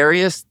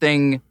scariest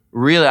thing,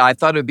 really. I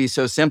thought it would be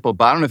so simple,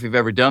 but I don't know if you've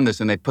ever done this.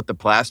 And they put the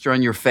plaster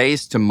on your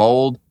face to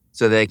mold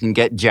so they can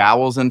get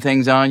jowls and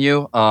things on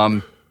you.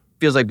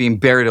 Feels like being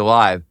buried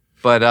alive.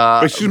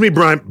 But excuse me,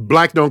 Brian,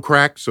 black don't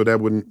crack, so that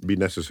wouldn't be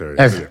necessary.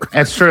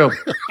 That's true.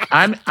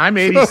 I'm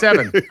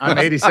 87. I'm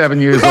 87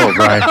 years old,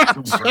 Brian.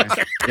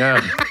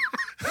 Yeah.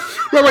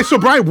 Wait. So,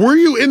 Brian, were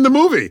you in the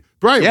movie?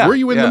 Brian, were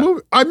you in the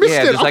movie? I missed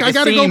it. There's Okay, like I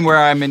gotta scene go. where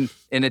I'm in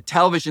a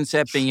television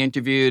set being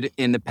interviewed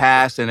in the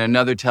past and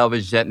another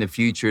television set in the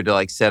future to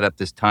like set up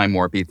this time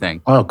warpy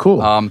thing. Oh, cool.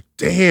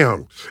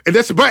 Damn. And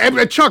that's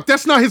Chuck.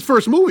 That's not his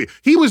first movie.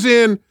 He was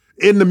in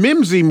the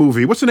Mimsy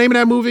movie. What's the name of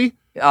that movie?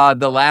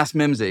 The Last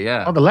Mimsy.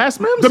 Yeah. Oh, The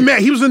Last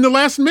Mimsy. He was in The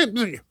Last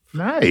Mimsy.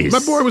 Nice. My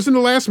boy was in The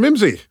Last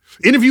Mimsy.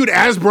 Interviewed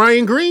as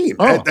Brian Greene.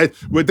 Oh.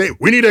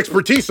 We need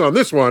expertise on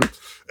this one.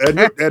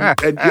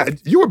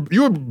 And you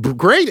were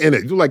great in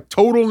it. You were like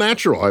total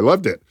natural. I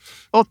loved it.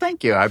 Well,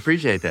 thank you. I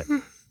appreciate that.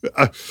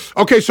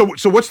 Okay, so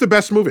what's the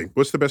best movie?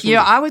 What's the best movie?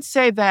 Yeah, I would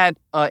say that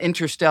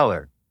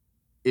Interstellar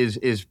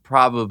is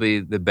probably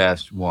the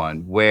best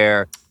one,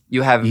 where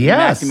you have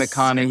Matthew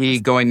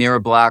McConaughey going near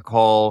a black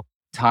hole,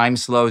 time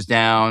slows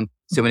down.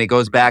 So when he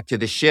goes back to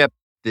the ship,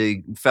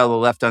 the fellow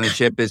left on the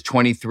ship is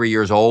 23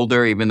 years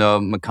older, even though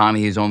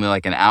McConaughey is only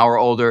like an hour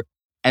older.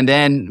 And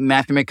then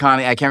Matthew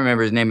McConaughey, I can't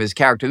remember his name of his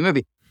character in the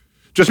movie.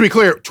 Just to be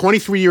clear,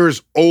 23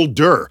 years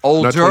older.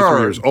 Not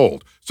 23 years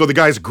old. So the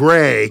guy's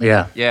gray.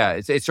 Yeah. Yeah,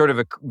 it's sort of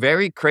a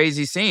very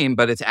crazy scene,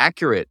 but it's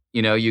accurate.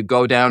 You know, you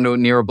go down to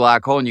near a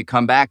black hole and you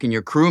come back and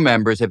your crew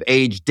members have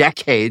aged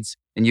decades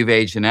and you've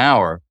aged an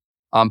hour.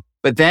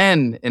 But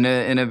then in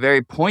a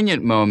very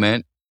poignant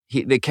moment,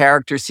 the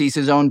character sees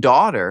his own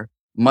daughter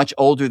much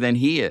older than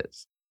he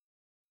is.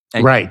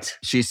 And right.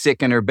 She's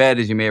sick in her bed,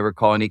 as you may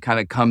recall, and he kind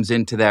of comes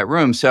into that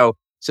room. So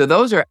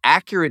those are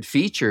accurate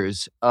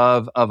features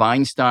of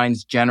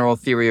Einstein's general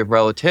theory of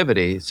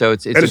relativity. So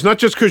it's not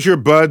just because you're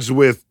buds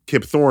with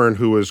Kip Thorne,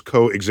 who was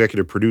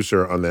co-executive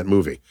producer on that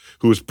movie,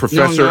 who was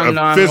professor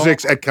of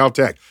physics at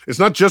Caltech. It's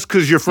not just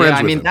because you're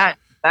friends with him.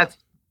 That's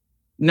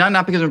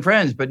not because I'm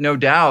friends, but no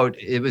doubt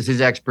it was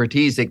his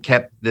expertise that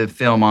kept the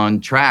film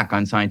on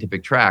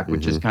scientific track,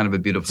 which is kind of a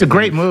beautiful thing. It's a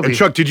great movie. And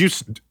Chuck, did you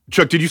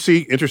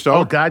see Interstellar?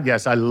 Oh God,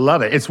 yes, I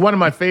love it. It's one of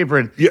my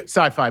favorite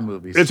sci-fi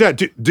movies. It's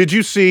that. Did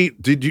you see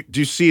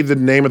the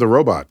name of the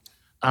robot?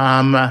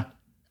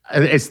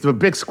 It's the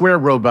big square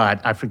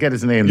robot. I forget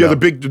his name. Yeah, the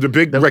big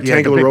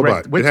rectangular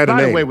robot. Which, it had by a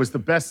name. the way, was the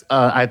best,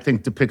 I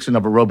think, depiction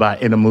of a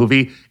robot in a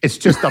movie. It's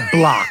just a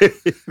block.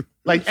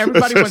 Like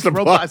everybody wants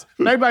robots.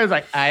 Everybody was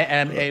like, "I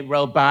am a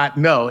robot."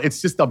 No,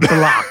 it's just a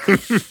block.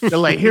 They're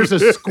like, "Here's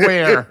a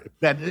square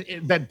that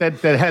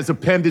has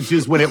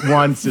appendages when it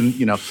wants," and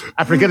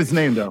I forget its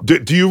name though.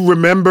 Do you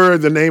remember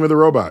the name of the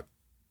robot?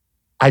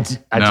 I do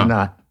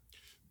not.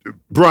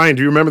 Brian,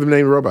 do you remember the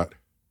name of the robot?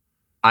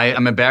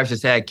 I'm embarrassed to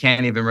say I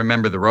can't even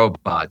remember the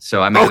robot,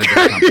 so I'm out of this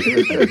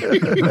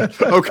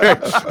competition. Okay.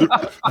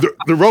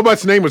 The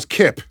robot's name was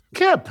Kip.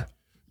 Kip.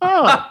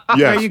 Oh,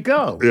 yeah. There you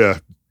go. Yeah.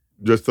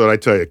 Just thought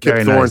I'd tell you.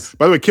 Kip Thorne. Nice.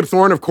 By the way, Kip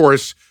Thorne, of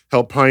course,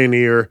 helped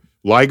pioneer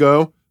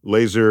LIGO,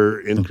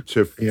 Laser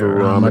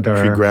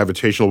Interferometry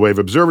Gravitational Wave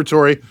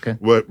Observatory,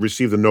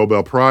 received the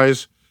Nobel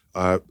Prize,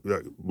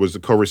 was the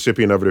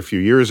co-recipient of it a few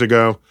years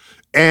ago.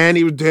 And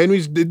he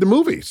did the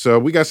movie. So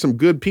we got some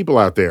good people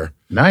out there.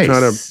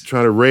 Nice.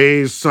 Trying to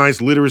raise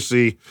science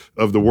literacy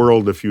of the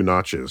world a few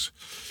notches.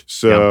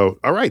 So,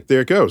 All right,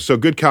 there it goes. So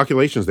good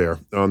calculations there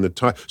on the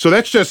time. So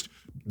that's just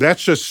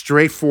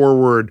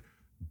straightforward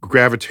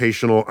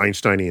gravitational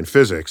Einsteinian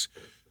physics.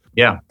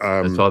 Yeah,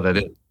 that's all that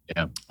is.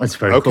 Yeah. That's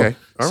very cool.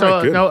 All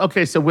right,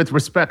 good. So with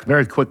respect,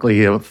 very quickly,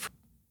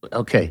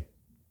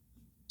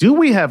 do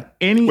we have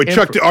any... Wait,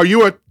 Chuck, are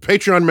you a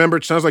Patreon member?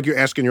 It sounds like you're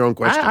asking your own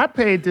question. I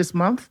paid this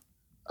month.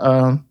 You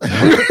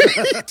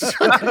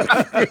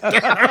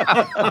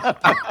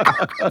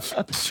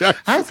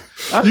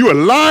a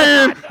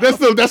liar. That's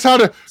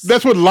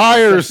what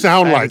liars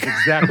sound like. That's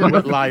exactly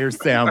what liars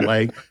sound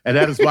like. And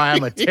that is why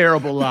I'm a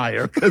terrible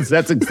liar, because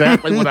that's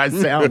exactly what I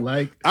sound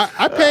like.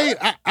 I paid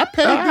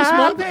this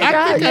month.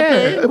 I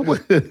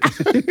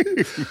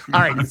paid. All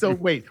right. So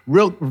wait,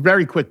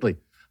 very quickly.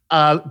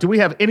 Do we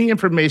have any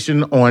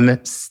information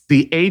on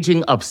the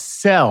aging of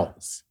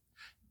cells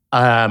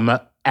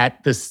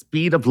at the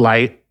speed of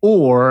light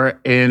or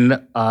in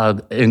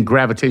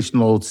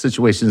gravitational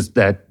situations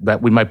that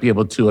we might be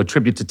able to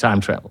attribute to time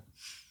travel?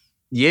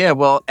 Yeah,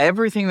 well,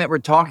 everything that we're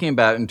talking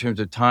about in terms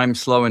of time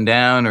slowing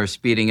down or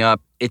speeding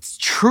up, it's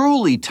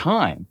truly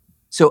time.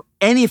 So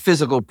any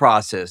physical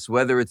process,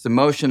 whether it's the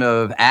motion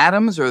of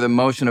atoms or the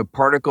motion of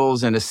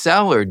particles in a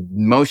cell or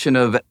motion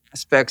of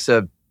aspects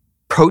of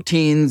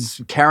proteins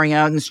carrying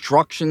out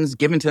instructions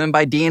given to them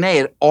by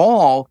DNA, it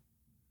all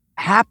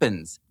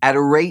happens at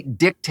a rate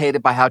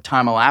dictated by how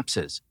time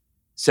elapses.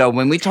 So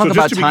when we talk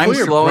about time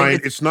slowing,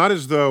 Brian, it's not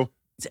as though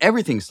it's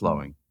everything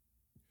slowing.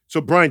 So,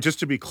 Brian, just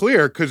to be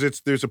clear,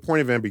 because there's a point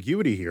of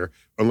ambiguity here,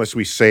 unless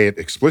we say it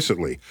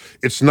explicitly.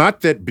 It's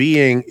not that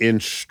being in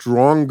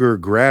stronger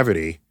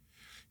gravity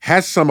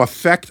has some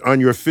effect on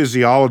your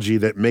physiology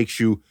that makes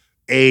you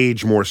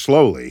age more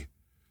slowly.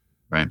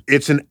 Right.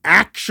 It's an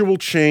actual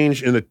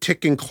change in the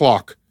ticking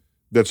clock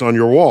that's on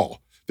your wall.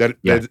 That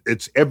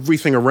it's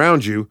everything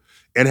around you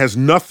and has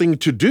nothing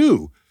to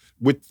do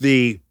with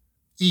the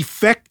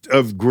effect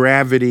of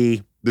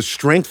gravity, the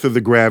strength of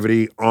the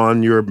gravity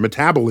on your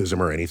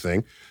metabolism or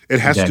anything. It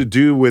has to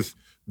do with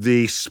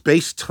the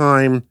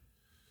space-time,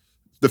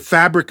 the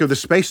fabric of the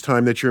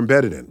space-time that you're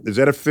embedded in. Is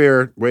that a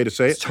fair way to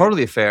say it? It's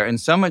totally fair, and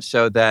so much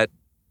so that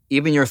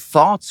even your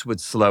thoughts would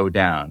slow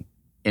down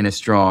in a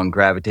strong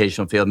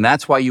gravitational field. And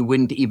that's why you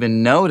wouldn't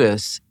even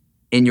notice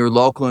in your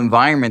local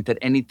environment that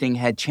anything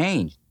had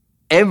changed.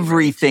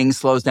 Everything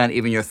slows down,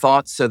 even your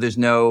thoughts, so there's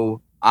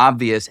no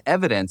obvious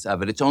evidence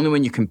of it. It's only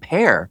when you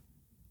compare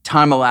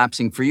time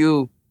elapsing for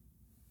you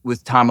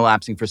with time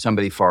elapsing for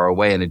somebody far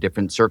away in a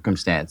different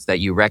circumstance that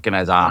you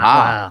recognize,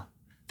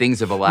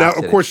 things have elapsed.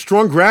 Now, of course,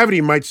 strong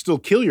gravity might still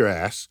kill your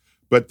ass,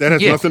 but that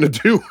has nothing to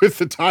do with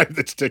the time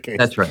that's ticking.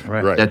 That's right.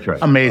 That's right.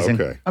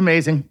 Amazing. Okay.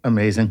 Amazing.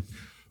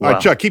 All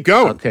right, Chuck, keep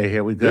going. Okay,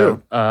 here we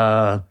go.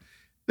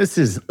 This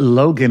is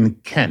Logan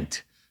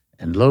Kent.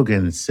 And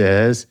Logan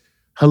says,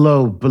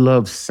 hello,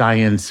 beloved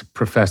science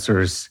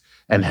professors,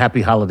 and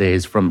happy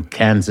holidays from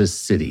Kansas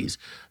City.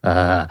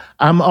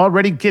 I'm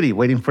already giddy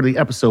waiting for the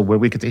episode where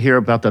we get to hear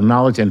about the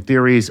knowledge and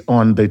theories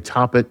on the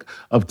topic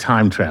of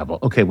time travel.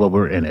 Okay, well,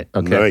 we're in it.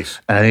 Okay. Nice.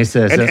 And he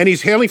says... And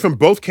he's hailing from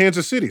both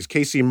Kansas cities,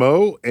 Casey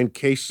Mo and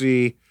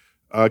Casey,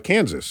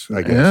 Kansas,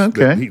 I guess.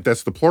 Yeah, okay.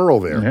 That's the plural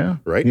there,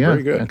 right? Yeah,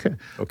 Very good.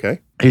 Okay.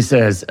 He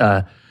says...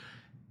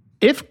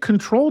 if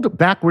controlled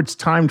backwards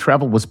time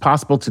travel was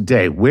possible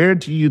today, where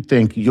do you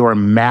think your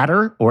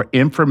matter or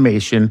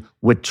information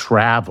would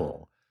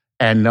travel?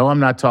 And no, I'm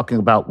not talking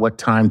about what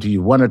time do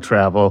you want to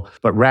travel,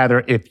 but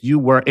rather if you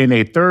were in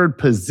a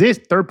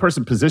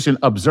third-person position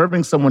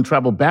observing someone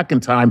travel back in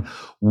time,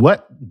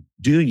 what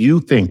do you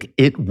think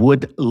it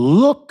would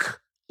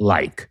look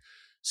like?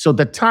 So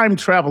the time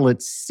travel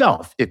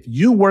itself, if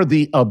you were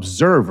the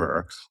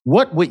observer,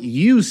 what would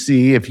you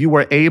see if you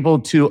were able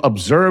to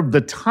observe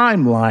the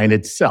timeline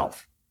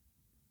itself?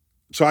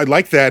 So I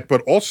like that,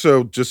 but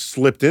also just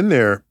slipped in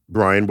there,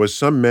 Brian, was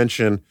some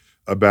mention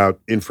about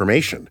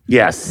information.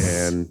 Yes.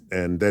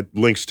 And that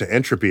links to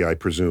entropy, I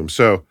presume.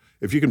 So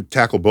if you can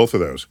tackle both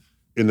of those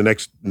in the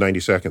next 90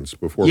 seconds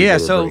before we go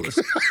to break.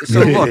 So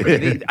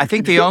look, I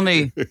think the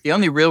only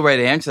real way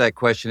to answer that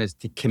question is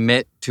to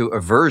commit to a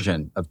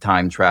version of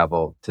time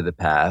travel to the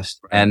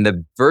past. And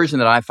the version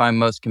that I find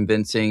most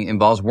convincing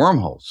involves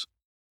wormholes.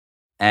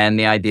 And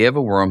the idea of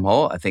a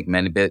wormhole, I think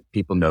many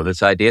people know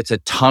this idea. It's a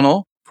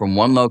tunnel from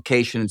one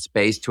location in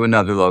space to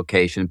another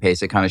location,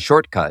 pays a kind of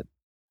shortcut.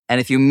 And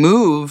if you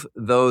move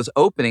those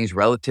openings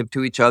relative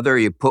to each other, or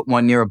you put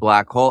one near a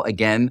black hole,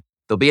 again,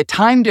 there'll be a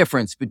time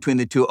difference between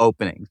the two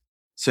openings.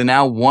 So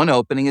now one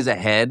opening is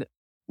ahead,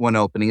 one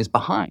opening is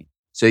behind.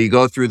 So you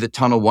go through the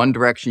tunnel one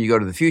direction, you go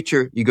to the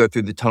future. You go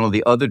through the tunnel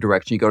the other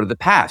direction, you go to the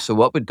past. So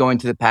what would going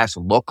to the past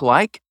look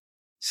like?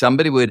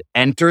 Somebody would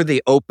enter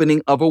the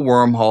opening of a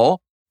wormhole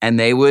and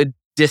they would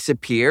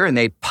disappear and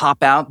they'd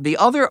pop out the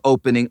other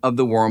opening of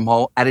the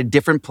wormhole at a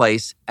different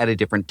place at a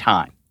different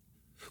time.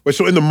 Well,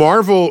 so in the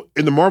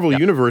Marvel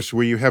universe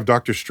where you have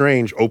Doctor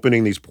Strange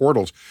opening these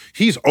portals,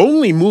 he's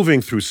only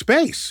moving through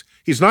space.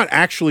 He's not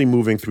actually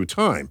moving through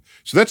time.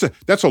 So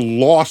that's a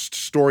lost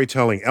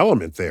storytelling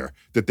element there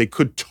that they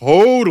could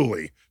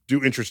totally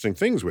do interesting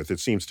things with,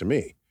 it seems to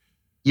me.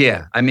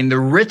 Yeah. I mean, the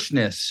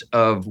richness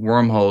of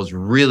wormholes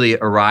really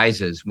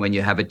arises when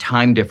you have a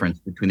time difference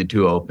between the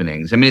two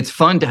openings. I mean, it's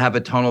fun to have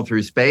a tunnel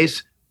through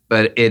space,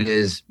 but it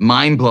is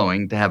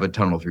mind-blowing to have a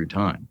tunnel through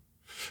time.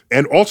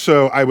 And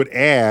also, I would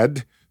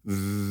add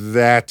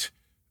that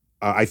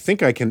I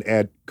think I can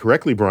add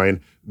correctly, Brian,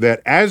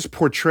 that as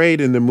portrayed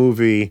in the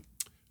movie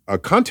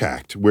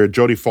Contact, where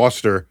Jodie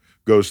Foster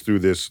goes through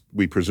this,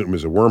 we presume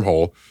is a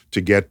wormhole, to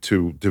get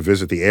to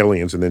visit the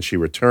aliens, and then she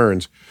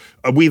returns.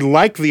 We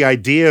like the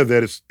idea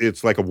that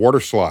it's like a water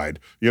slide.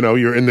 You know,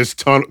 you're in this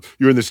tunnel,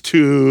 you're in this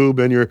tube,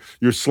 and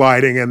you're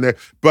sliding,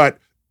 but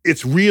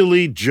it's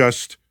really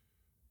just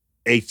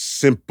a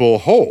simple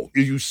hole.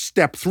 You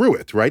step through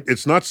it, right?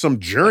 It's not some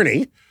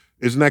journey.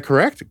 Isn't that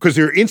correct? Because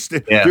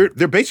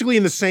they're basically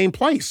in the same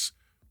place.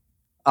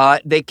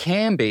 They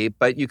can be,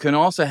 but you can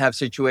also have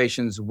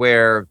situations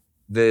where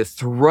the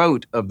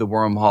throat of the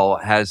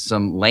wormhole has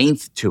some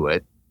length to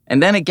it.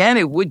 And then again,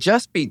 it would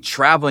just be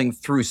traveling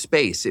through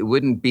space. It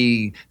wouldn't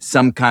be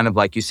some kind of,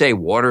 like you say,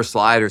 water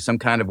slide or some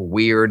kind of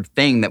weird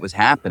thing that was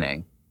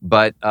happening.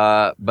 But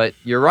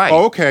you're right.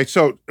 Oh, okay.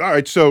 So, all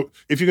right. So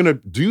if you're going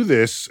to do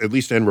this, at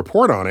least, and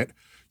report on it,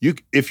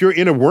 if you're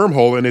in a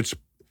wormhole and it's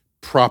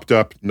propped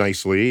up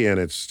nicely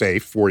and it's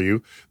safe for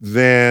you,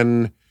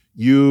 then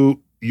you're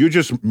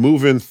just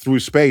moving through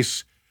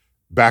space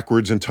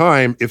backwards in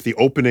time if the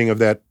opening of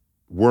that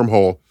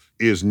wormhole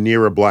is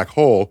near a black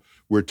hole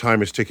where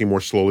time is ticking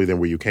more slowly than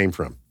where you came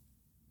from.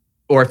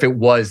 Or if it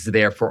was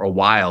there for a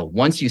while.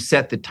 Once you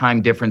set the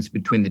time difference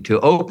between the two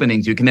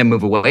openings, you can then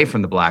move away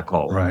from the black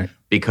hole. Right.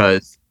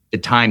 Because the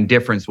time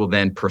difference will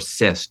then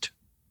persist.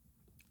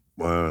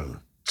 Wow.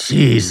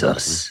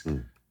 Jesus.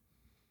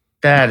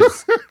 That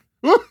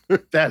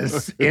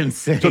is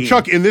insane. So,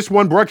 Chuck, in this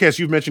one broadcast,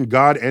 you've mentioned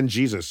God and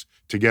Jesus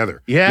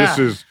together. Yeah.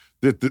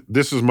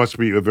 This must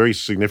be a very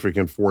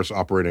significant force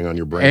operating on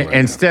your brain. Right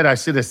instead, I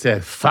should have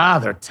said,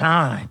 Father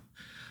Time.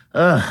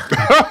 Why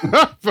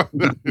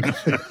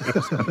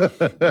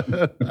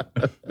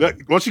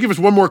don't you give us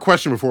one more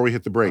question before we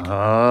hit the break?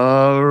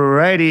 All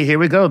righty, here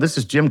we go. This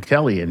is Jim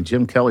Kelly, and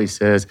Jim Kelly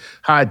says,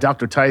 "Hi,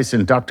 Dr.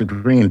 Tyson, Dr.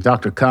 Green,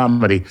 Dr.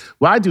 Comedy.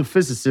 Why do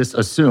physicists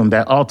assume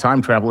that all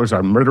time travelers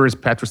are murderous,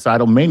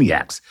 patricidal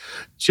maniacs?"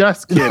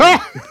 Just kidding.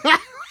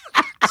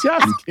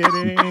 Just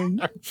kidding.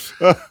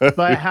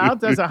 But how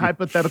does a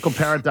hypothetical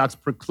paradox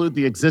preclude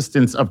the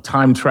existence of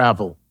time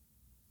travel?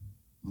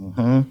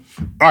 All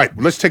right,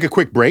 let's take a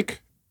quick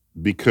break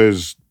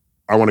because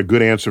I want a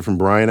good answer from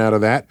Brian out of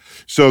that.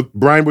 So,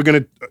 Brian, we're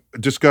going to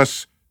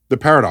discuss the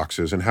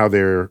paradoxes and how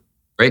they're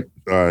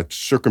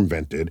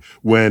circumvented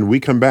when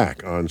we come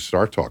back on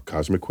Star Talk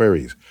Cosmic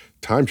Queries,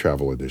 Time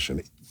Travel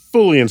Edition,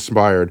 fully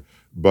inspired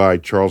by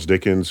Charles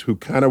Dickens, who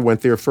kind of went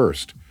there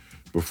first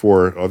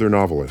before other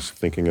novelists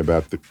thinking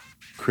about the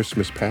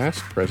Christmas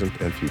past, present,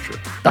 and future.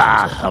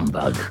 Bah,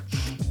 humbug.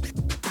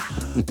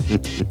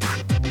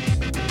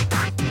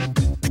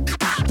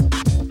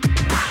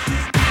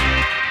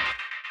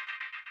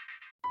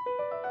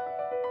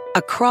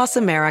 Across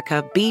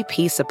America,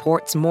 BP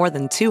supports more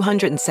than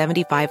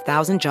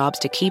 275,000 jobs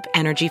to keep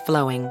energy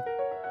flowing.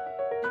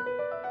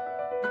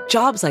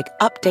 Jobs like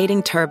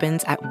updating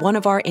turbines at one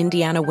of our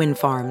Indiana wind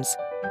farms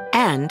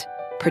and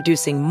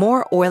producing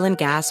more oil and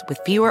gas with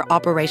fewer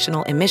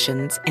operational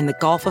emissions in the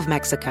Gulf of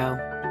Mexico.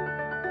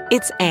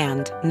 It's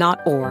and, not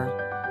or.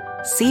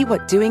 See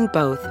what doing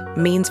both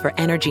means for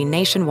energy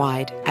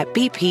nationwide at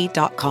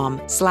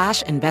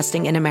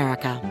bp.com/investing in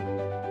America.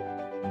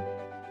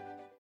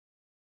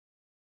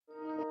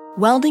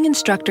 Welding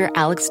instructor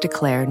Alex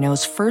DeClaire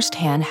knows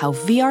firsthand how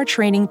VR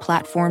training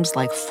platforms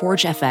like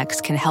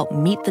ForgeFX can help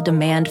meet the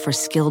demand for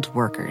skilled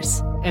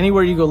workers.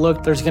 Anywhere you go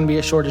look, there's going to be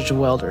a shortage of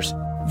welders.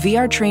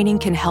 VR training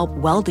can help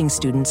welding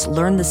students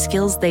learn the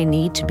skills they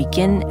need to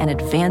begin and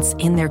advance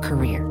in their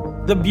career.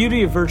 The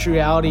beauty of virtual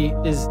reality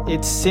is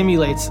it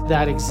simulates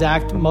that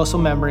exact muscle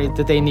memory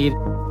that they need.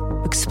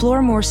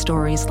 Explore more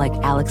stories like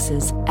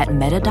Alex's at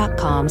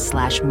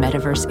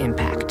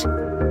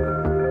meta.com/metaverseimpact.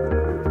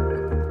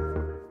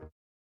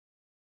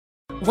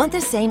 Want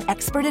the same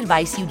expert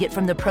advice you get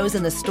from the pros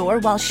in the store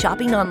while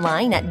shopping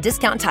online at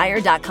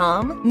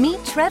DiscountTire.com?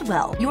 Meet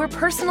Treadwell, your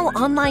personal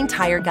online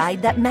tire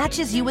guide that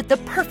matches you with the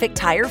perfect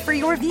tire for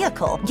your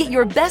vehicle. Get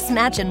your best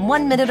match in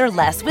 1 minute or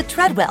less with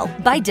Treadwell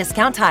by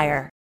Discount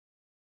Tire.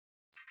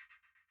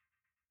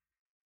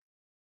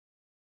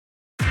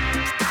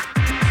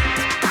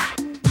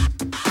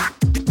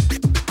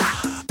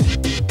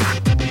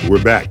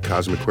 We're back,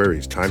 Cosmic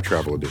Queries, Time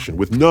Travel Edition,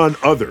 with none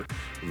other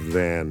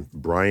than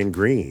Brian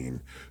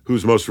Greene,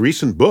 whose most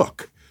recent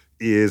book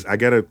is, I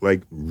gotta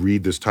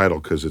read this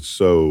title because it's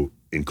so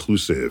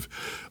inclusive.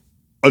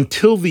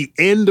 Until the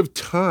End of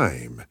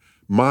Time,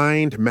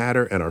 Mind,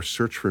 Matter, and Our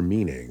Search for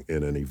Meaning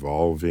in an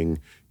Evolving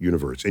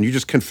Universe. And you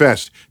just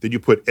confessed that you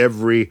put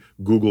every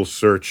Google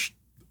search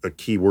a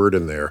keyword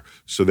in there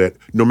so that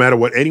no matter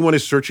what anyone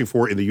is searching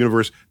for in the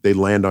universe, they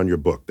land on your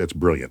book. That's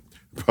brilliant.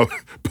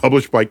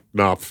 Published by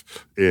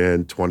Knopf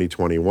in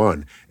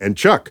 2021. And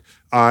Chuck,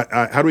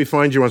 how do we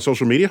find you on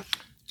social media?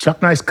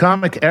 Chuck Nice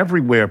Comic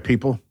everywhere,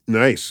 people.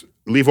 Nice.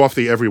 Leave off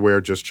the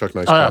everywhere, just Chuck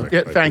Nice Comic.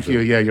 Yeah, thank you.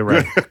 Yeah, you're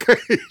right.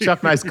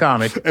 Chuck Nice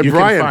Comic. And you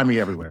Brian, can find me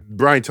everywhere.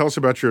 Brian, tell us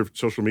about your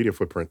social media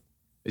footprint.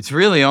 It's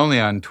really only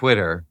on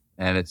Twitter,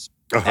 and it's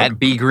at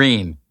B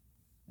Green.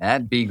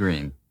 At B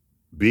Green.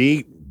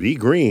 B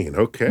Green.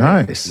 Okay.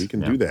 Nice. We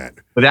can do that.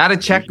 Without a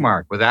check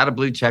mark, without a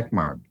blue check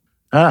mark.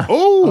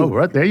 Oh,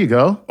 right. There you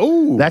go.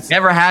 Oh, that's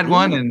never had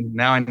one, and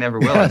now I never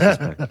will.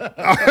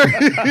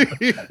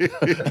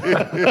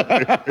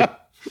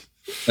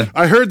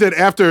 I heard that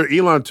after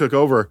Elon took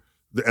over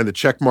and the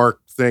check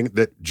mark thing,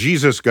 that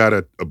Jesus got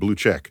a blue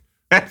check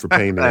for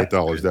paying the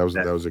 $8.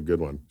 That was a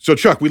good one. So,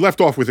 Chuck, we left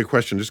off with a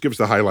question. Just give us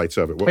the highlights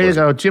of it. There you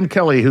go. Jim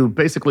Kelly, who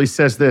basically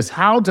says this: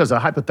 how does a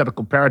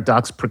hypothetical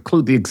paradox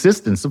preclude the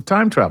existence of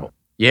time travel?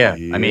 Yeah.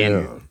 I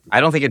mean,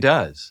 I don't think it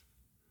does.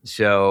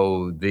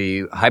 So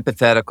the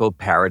hypothetical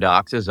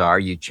paradoxes are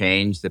you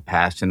change the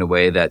past in a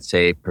way that,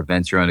 say,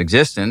 prevents your own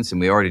existence.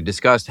 And we already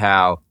discussed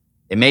how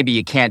maybe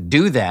you can't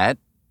do that.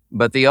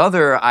 But the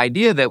other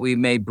idea that we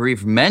made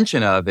brief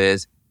mention of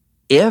is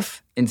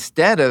if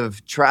instead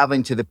of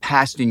traveling to the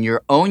past in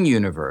your own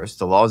universe,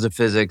 the laws of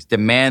physics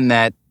demand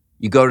that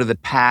you go to the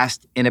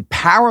past in a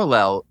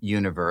parallel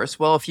universe,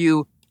 well, if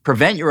you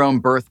prevent your own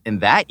birth in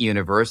that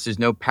universe, there's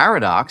no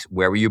paradox.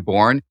 Where were you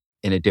born?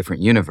 In a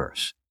different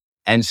universe.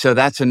 And so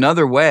that's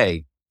another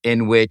way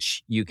in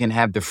which you can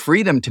have the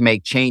freedom to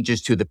make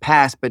changes to the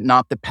past, but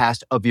not the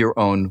past of your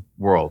own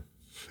world.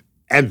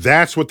 And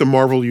that's what the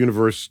Marvel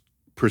Universe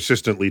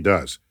persistently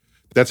does.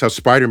 That's how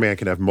Spider-Man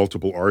can have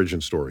multiple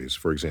origin stories,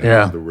 for example.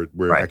 Yeah.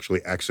 We're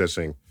actually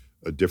accessing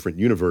a different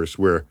universe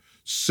where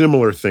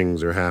similar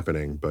things are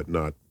happening, but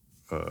not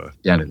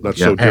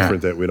so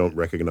different that we don't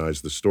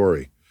recognize the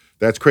story.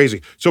 That's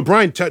crazy. So,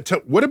 Brian,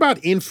 what about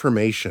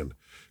information?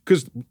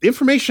 Because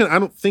information, I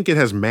don't think it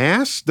has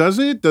mass, does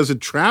it? Does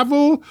it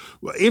travel?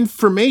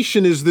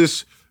 Information is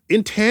this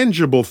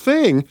intangible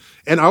thing.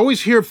 And I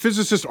always hear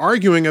physicists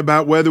arguing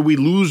about whether we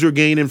lose or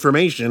gain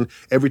information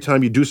every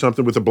time you do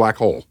something with a black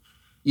hole.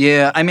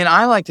 Yeah, I mean,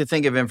 I like to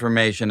think of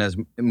information as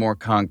more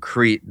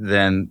concrete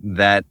than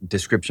that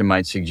description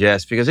might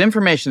suggest, because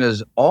information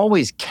is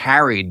always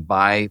carried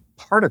by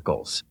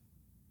particles.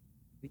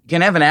 You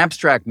can have an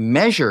abstract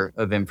measure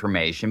of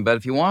information, but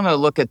if you want to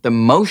look at the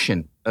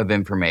motion of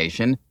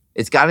information,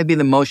 it's got to be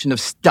the motion of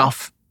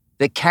stuff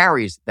that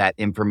carries that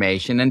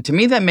information. And to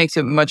me, that makes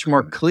it much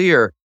more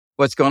clear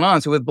what's going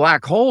on. So with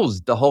black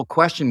holes, the whole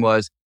question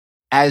was,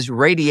 as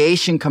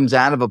radiation comes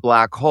out of a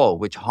black hole,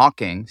 which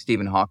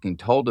Stephen Hawking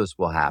told us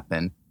will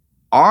happen,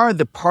 are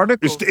the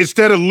particles...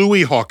 Instead of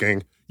Louis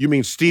Hawking, you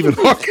mean Stephen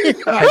Hawking?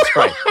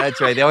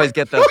 That's right. They always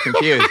get those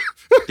confused.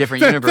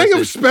 Different universes.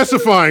 Think of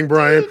specifying,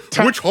 Brian,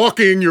 which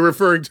Hawking you're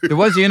referring to. There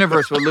was a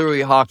universe where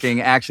Louis Hawking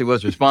actually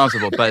was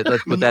responsible, but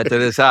let's put that to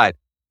the side.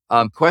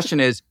 Question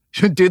is,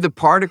 do the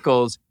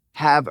particles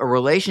have a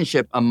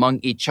relationship among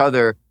each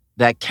other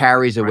that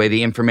carries away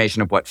the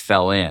information of what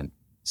fell in?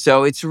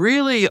 So it's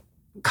really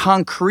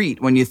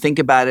concrete when you think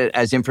about it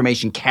as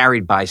information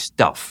carried by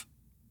stuff.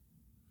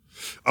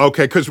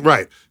 Okay, because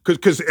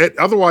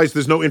otherwise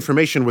there's no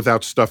information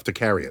without stuff to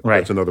carry it. Right.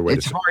 That's another way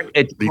It's to hard.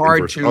 It's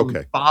hard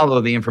to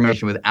follow the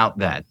information without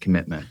that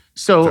commitment.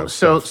 So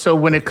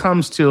when it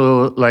comes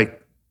to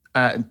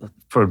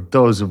for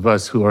those of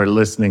us who are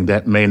listening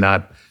that may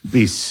not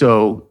be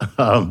so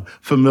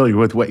familiar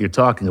with what you're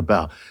talking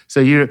about.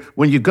 So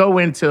when you go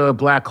into a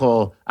black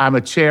hole, I'm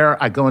a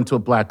chair, I go into a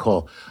black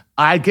hole.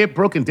 I get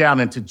broken down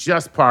into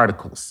just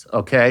particles,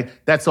 okay?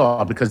 That's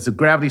all, because the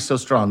gravity's so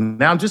strong.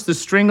 Now I'm just a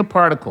string of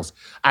particles.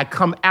 I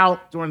come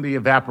out during the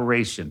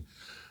evaporation.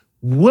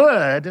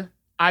 Would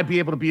I be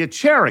able to be a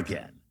chair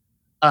again?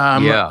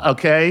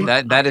 Okay?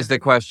 That is the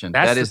question.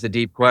 That is the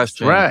deep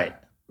question. Right.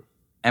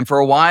 And for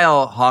a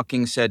while,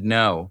 Hawking said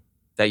no,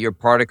 that your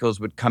particles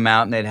would come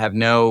out and they'd have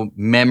no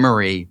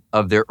memory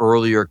of their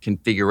earlier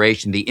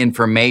configuration. The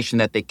information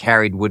that they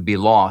carried would be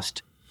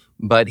lost.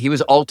 But he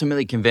was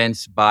ultimately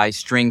convinced by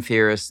string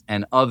theorists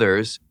and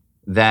others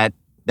that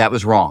that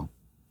was wrong.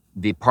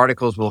 The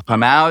particles will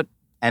come out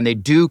and they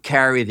do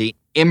carry the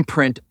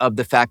imprint of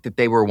the fact that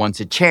they were once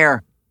a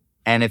chair.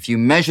 And if you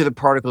measure the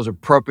particles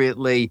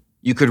appropriately,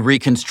 you could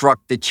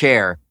reconstruct the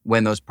chair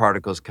when those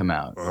particles come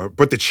out.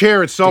 But the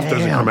chair itself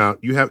doesn't come out.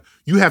 You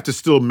have to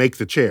still make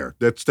the chair.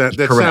 That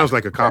sounds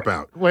like a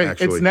cop-out. Wait,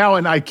 actually. It's now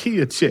an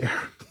IKEA chair.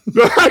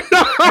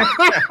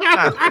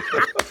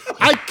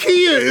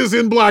 IKEA is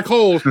in black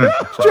holes.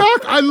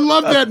 Chuck, I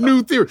love that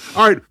new theory.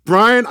 All right,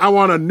 Brian, I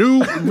want a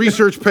new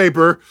research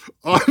paper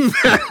on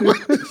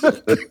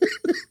that.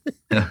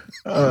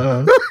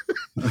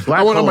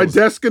 I want on my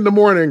desk in the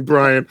morning,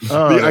 Brian,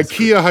 the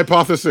IKEA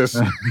hypothesis.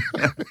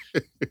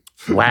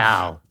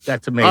 Wow,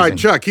 that's amazing. All right,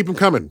 Chuck, keep them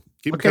coming.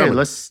 Keep them coming.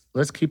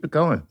 let's keep it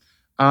going.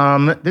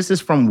 This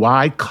is from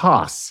Y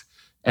Koss.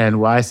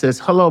 And Y says,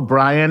 hello,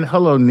 Brian.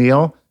 Hello,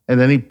 Neil. And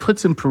then he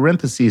puts in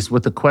parentheses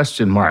with a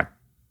question mark.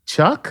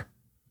 Chuck?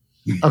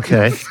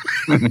 Okay.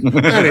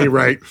 That ain't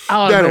right.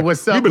 I don't know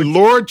what's up. We've been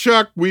Lord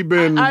Chuck. We've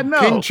been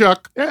King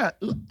Chuck. Yeah.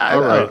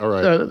 All right.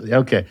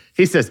 Okay.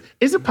 He says,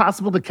 is it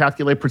possible to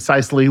calculate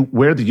precisely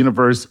where in the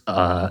universe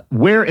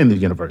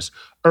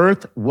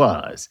Earth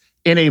was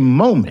in a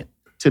moment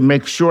to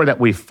make sure that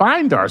we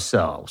find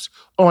ourselves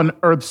on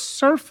Earth's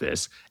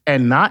surface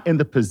and not in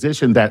the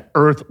position that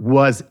Earth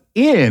was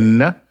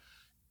in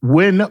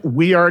when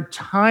we are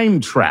time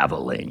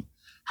traveling?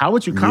 How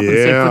would you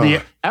compensate for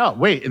the... Oh,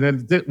 wait.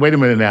 And then, wait a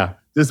minute now.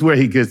 This is where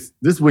this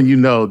is when you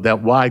know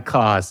that Y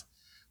Koss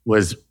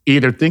was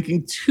either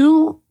thinking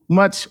too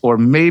much or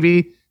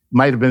maybe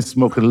might have been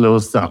smoking a little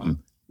something.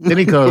 Then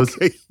he goes,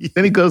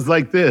 then he goes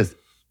like this.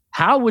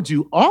 How would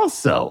you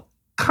also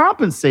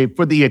compensate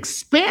for the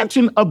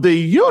expansion of the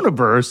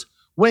universe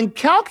when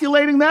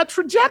calculating that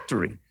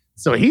trajectory?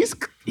 So he's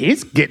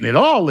getting it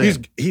all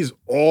in. He's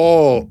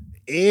all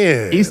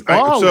in. He's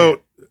all in.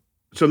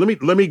 So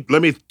let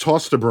me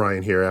toss to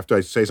Brian here after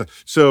I say something.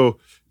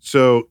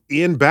 So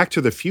in Back to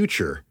the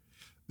Future,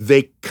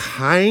 they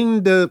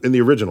kind of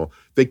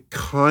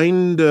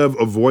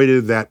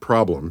avoided that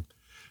problem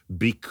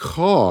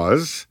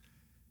because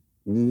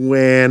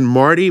when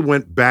Marty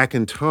went back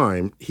in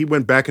time, he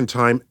went back in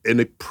time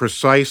in a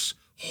precise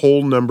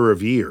whole number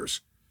of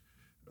years.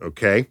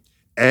 Okay?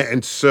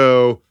 And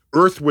so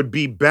Earth would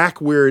be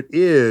back where it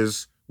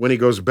is when he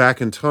goes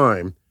back in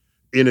time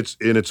in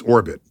its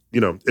orbit.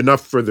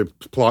 Enough for the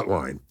plot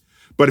line.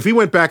 But if he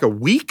went back a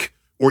week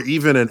or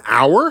even an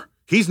hour,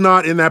 he's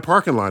not in that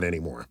parking lot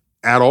anymore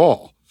at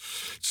all.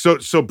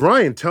 So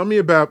Brian, tell me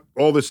about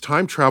all this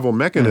time travel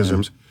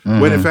mechanisms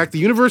when in fact the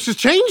universe is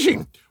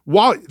changing.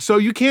 So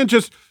you can't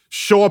just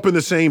show up in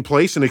the same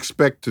place and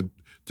expect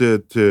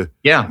to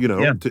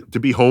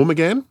be home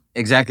again.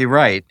 Exactly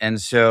right.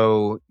 And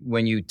so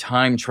when you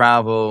time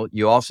travel,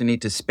 you also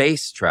need to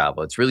space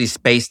travel. It's really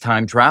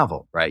space-time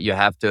travel, right? You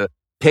have to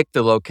pick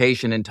the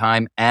location in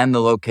time and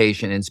the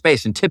location in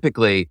space. And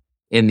typically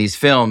in these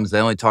films, they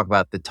only talk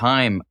about the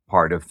time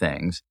part of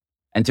things.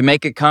 And to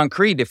make it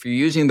concrete, if you're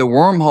using the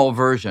wormhole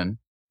version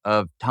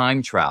of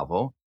time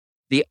travel,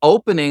 the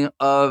opening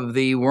of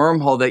the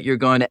wormhole that you're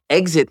going to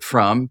exit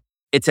from,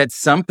 it's at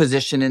some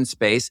position in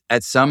space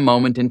at some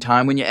moment in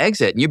time when you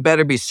exit. And you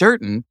better be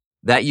certain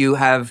that you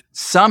have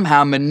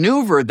somehow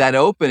maneuvered that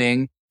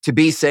opening to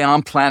be, say,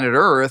 on planet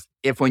Earth,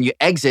 if when you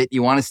exit,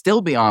 you want to still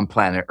be on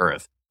planet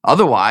Earth.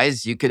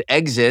 Otherwise, you could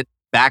exit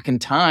back in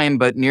time,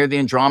 but near the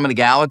Andromeda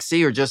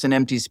Galaxy or just an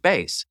empty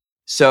space.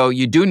 So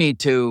you do need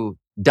to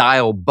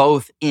dial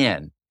both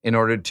in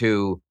order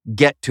to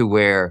get to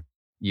where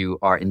you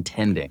are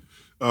intending.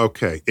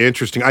 Okay,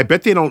 interesting. I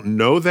bet they don't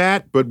know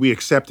that, but we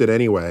accept it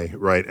anyway,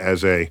 right?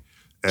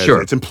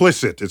 Sure. It's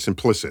implicit. It's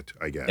implicit,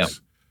 I guess. Yep.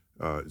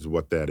 Is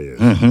what that is.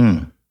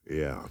 Mm-hmm.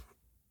 Yeah.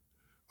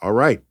 All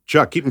right,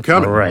 Chuck, keep them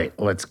coming. All right,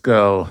 let's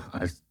go.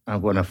 I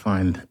want to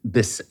find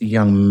this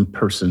young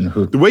person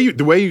who. The way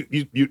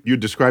you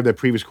described that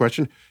previous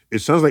question, it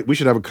sounds like we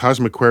should have a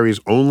Cosmic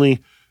Queries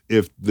only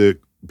if the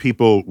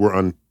people were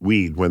on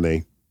weed when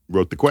they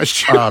wrote the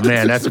question. Oh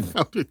man, let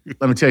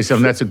me tell you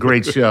something. That's a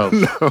great show.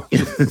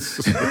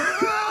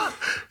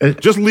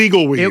 Just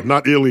legal weed,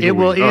 not illegal weed. It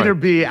will either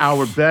be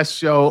our best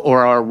show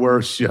or our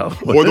worst show.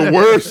 Or the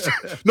worst.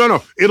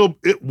 No.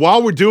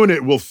 While we're doing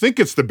it, we'll think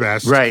it's the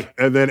best. Right.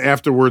 And then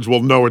afterwards,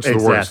 we'll know it's the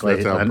worst.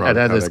 Exactly.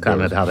 That is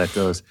kind of how that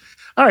goes.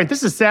 All right,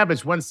 this is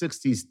Savage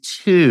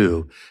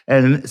 162.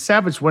 And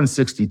Savage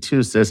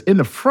 162 says, in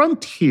the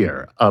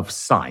frontier of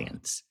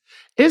science,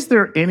 is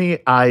there any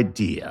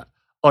idea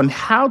on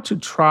how to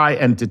try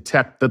and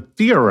detect the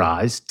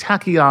theorized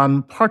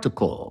tachyon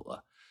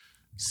particle?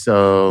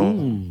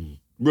 So...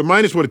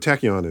 Remind us what a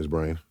tachyon is,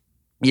 Brian.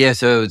 Yeah,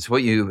 so it's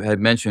what you had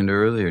mentioned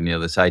earlier,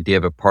 Neil, this idea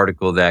of a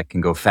particle that can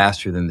go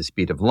faster than the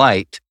speed of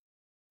light.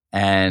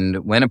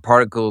 And when a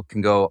particle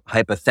can go,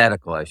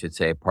 hypothetical, I should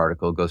say, a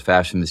particle goes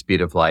faster than the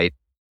speed of light,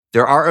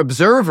 there are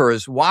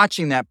observers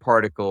watching that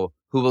particle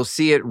who will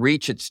see it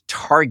reach its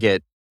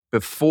target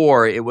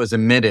before it was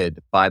emitted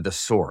by the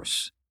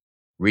source.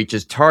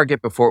 Reaches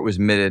target before it was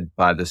emitted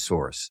by the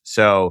source.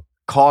 So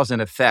cause and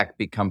effect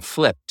become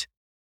flipped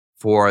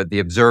for the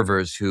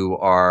observers who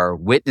are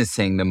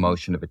witnessing the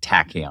motion of a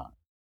tachyon.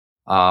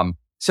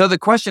 So the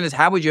question is,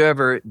 how would you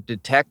ever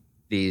detect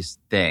these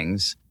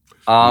things?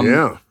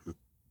 And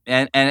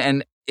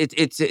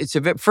it's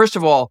a bit, first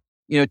of all,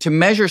 to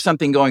measure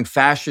something going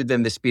faster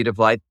than the speed of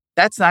light,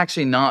 that's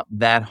actually not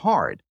that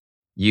hard.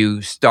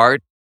 You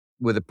start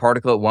with a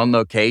particle at one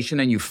location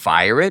and you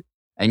fire it,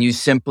 and you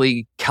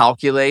simply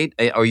calculate,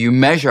 or you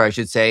measure, I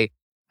should say,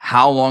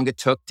 how long it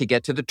took to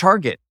get to the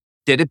target.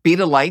 Did it beat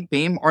a light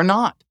beam or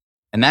not?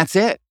 And that's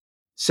it.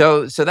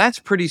 So that's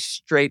pretty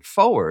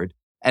straightforward.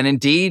 And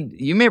indeed,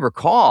 you may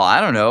recall, I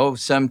don't know,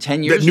 some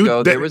 10 years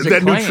ago, there was a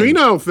claim. That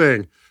neutrino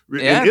thing in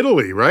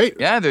Italy, right?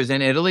 Yeah,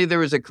 in Italy, there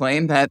was a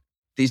claim that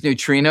these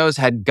neutrinos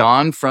had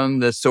gone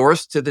from the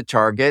source to the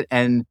target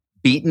and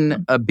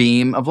beaten a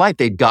beam of light.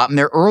 They'd gotten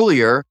there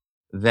earlier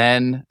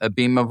than a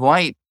beam of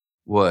light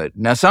would.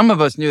 Now, some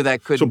of us knew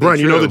that couldn't be true. So, Brian,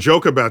 you know the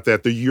joke about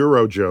that, the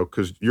Euro joke,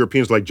 because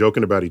Europeans like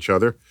joking about each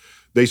other.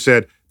 They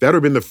said that would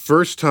have been the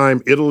first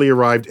time Italy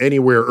arrived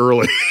anywhere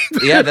early.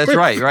 Yeah, that's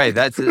right.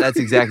 That's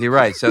exactly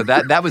right. So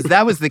that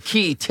was the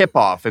key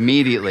tip-off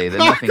immediately that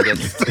nothing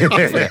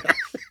gets.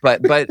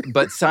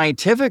 But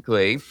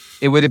scientifically,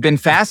 it would have been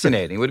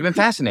fascinating. It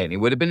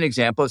would have been an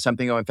example of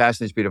something going faster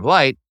than the speed of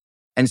light.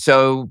 And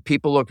so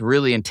people looked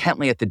really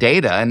intently at the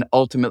data and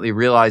ultimately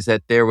realized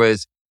that there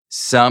was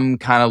some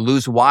kind of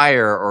loose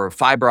wire or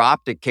fiber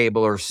optic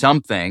cable or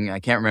something. I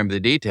can't remember the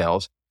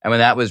details. And when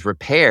that was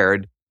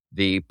repaired,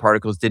 the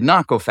particles did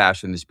not go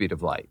faster than the speed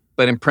of light.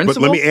 But in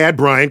principle... But let me add,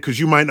 Brian, because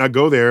you might not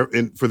go there,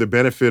 and for the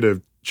benefit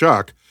of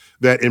Chuck,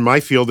 that in my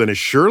field, and it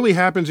surely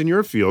happens in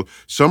your field,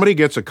 somebody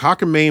gets a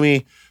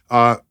cockamamie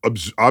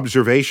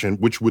observation,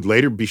 which would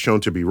later be shown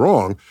to be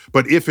wrong.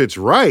 But if it's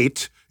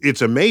right,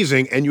 it's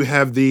amazing, and you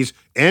have these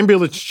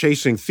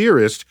ambulance-chasing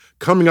theorists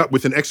coming up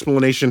with an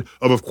explanation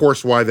of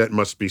course, why that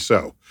must be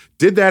so.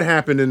 Did that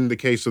happen in the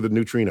case of the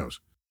neutrinos?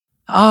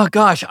 Oh,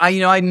 gosh.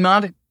 I'm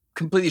not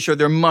completely sure.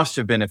 There must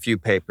have been a few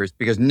papers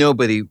because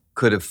nobody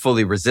could have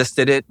fully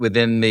resisted it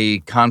within the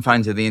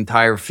confines of the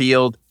entire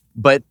field.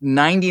 But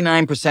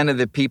 99% of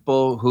the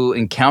people who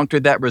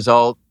encountered that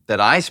result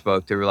that I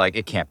spoke to were like,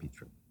 it can't be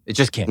true. It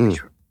just can't be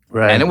true.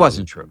 Right. And it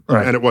wasn't true.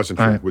 Right. And it wasn't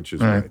true, which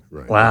is right.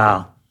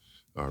 Wow.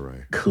 All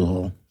right.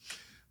 Cool.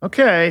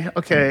 Okay.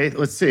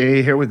 Let's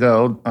see. Here we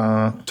go.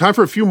 Time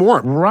for a few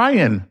more.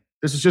 Ryan.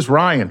 This is just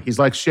Ryan. He's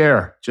like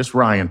Cher. Just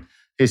Ryan.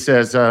 He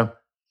says,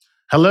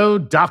 hello,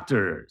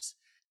 doctors.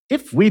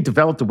 If we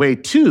developed a way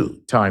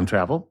to time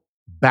travel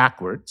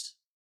backwards,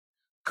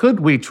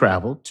 Could we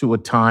travel to a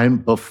time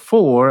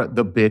before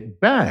the Big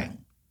Bang?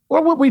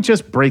 Or would we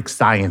just break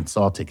science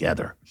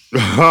altogether?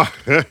 I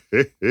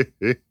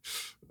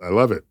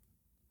love it.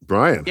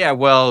 Brian. Yeah,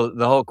 well,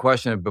 the whole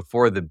question of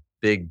before the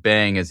Big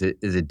Bang is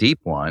a deep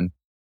one.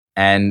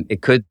 And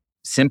it could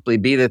simply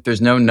be that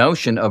there's no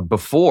notion of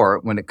before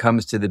when it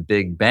comes to the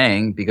Big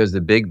Bang, because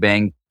the Big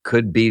Bang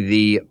could be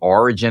the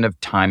origin of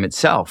time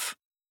itself.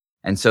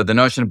 And so the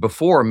notion of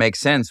before makes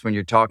sense when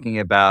you're talking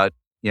about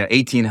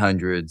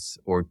 1800s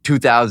or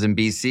 2000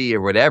 BC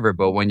or whatever.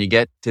 But when you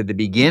get to the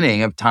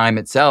beginning of time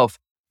itself,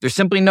 there's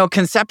simply no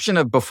conception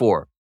of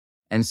before.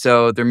 And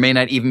so there may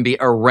not even be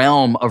a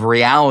realm of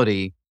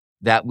reality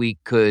that we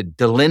could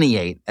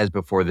delineate as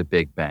before the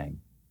Big Bang.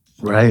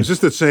 Right. Is this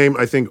the same?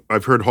 I think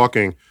I've heard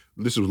Hawking.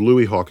 This was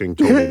Louis Hawking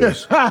told me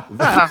this.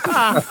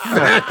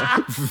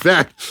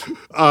 that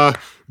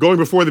going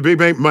before the Big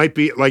Bang might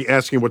be like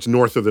asking what's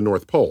north of the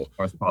North Pole.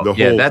 North Pole. The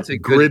whole that's a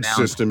good grid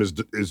analogy. system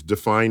is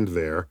defined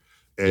there.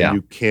 And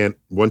you can't,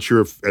 once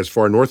you're as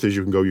far north as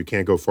you can go, you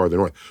can't go farther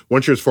north.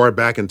 Once you're as far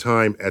back in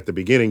time at the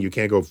beginning, you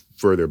can't go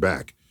further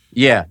back.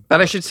 Yeah,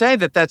 but I should say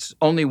that that's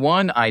only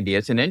one idea.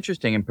 It's an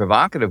interesting and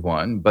provocative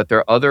one, but there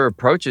are other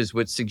approaches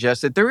which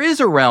suggest that there is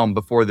a realm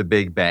before the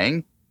Big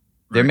Bang.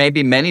 There may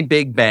be many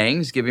Big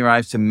Bangs giving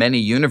rise to many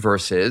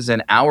universes,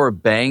 and our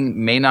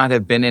Bang may not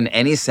have been in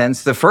any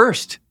sense the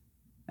first.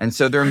 And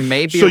so there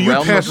may be a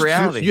realm of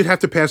reality. You'd have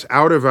to pass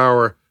out of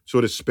our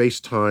sort of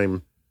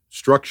space-time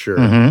structure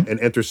and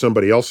enter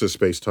somebody else's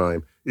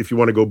space-time if you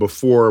want to go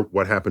before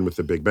what happened with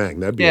the Big Bang.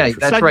 That'd be interesting.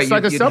 That's right. It's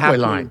like a subway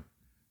line.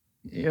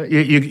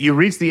 You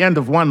reach the end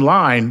of one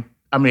line.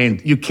 I mean,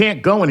 you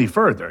can't go any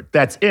further.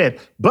 That's it.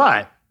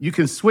 But you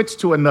can switch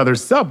to another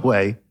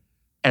subway,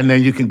 and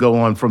then you can go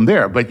on from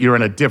there. But you're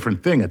in a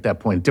different thing at that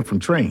point,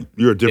 different train.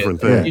 You're a different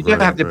thing. You don't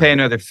have to pay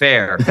another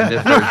fare.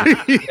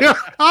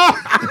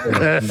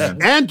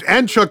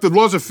 And Chuck, the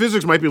laws of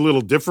physics might be a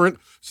little different,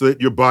 so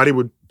that your body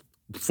would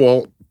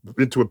fall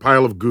into a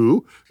pile of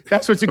goo.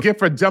 That's what you get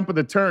for jumping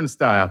the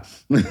turnstile.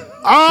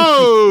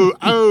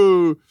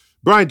 Oh.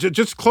 Brian,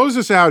 just close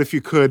us out if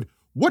you could.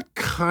 What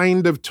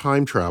kind of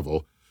time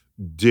travel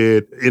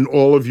in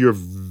all of your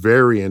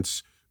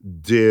variants,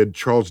 did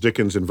Charles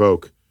Dickens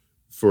invoke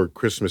for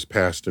Christmas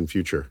past and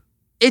future?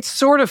 It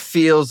sort of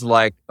feels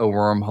like a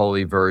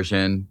wormhole-y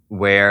version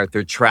where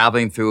they're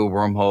traveling through a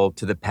wormhole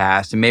to the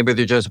past, and maybe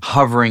they're just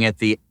hovering at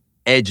the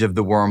edge of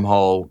the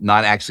wormhole,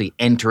 not actually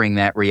entering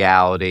that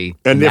reality.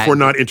 And therefore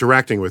not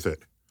interacting with it.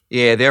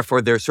 Yeah,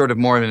 therefore they're sort of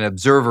more in an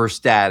observer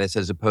status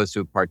as opposed to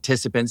a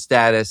participant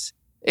status.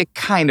 It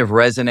kind of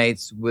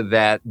resonates with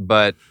that,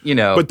 but,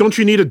 But don't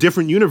you need a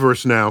different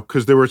universe now?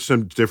 Because there were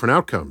some different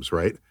outcomes,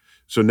 right?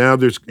 So now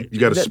you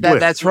got to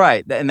split. That's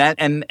right.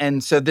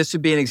 And so this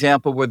would be an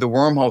example where the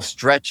wormhole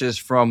stretches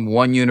from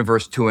one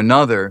universe to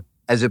another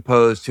as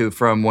opposed to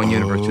from one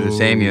universe to the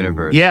same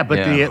universe. Yeah, but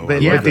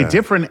the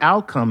different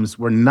outcomes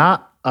were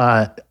not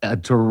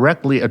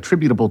directly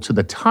attributable to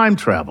the time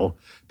travel.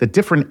 The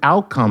different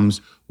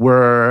outcomes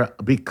were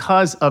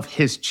because of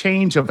his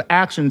change of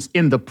actions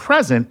in the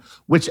present,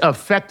 which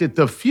affected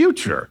the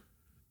future.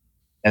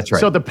 That's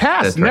right. So the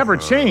past never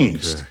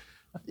changed.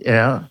 Okay.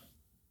 Yeah.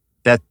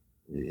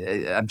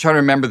 I'm trying to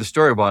remember the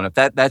story well enough.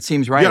 That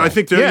seems right. Yeah, I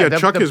think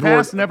Chuck is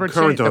more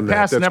current on that. The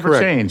past never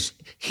changed.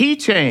 He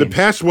changed. The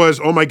past was,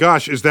 oh my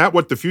gosh, is that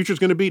what the future's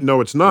going to be?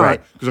 No, it's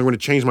not, because I'm going to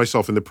change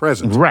myself in the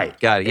present. Right.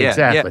 Got it. Yeah.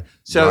 Exactly. Yeah.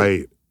 So,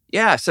 right.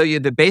 Yeah, so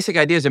the basic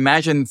idea is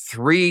imagine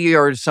 3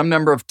 or some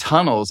number of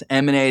tunnels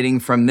emanating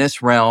from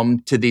this realm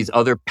to these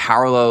other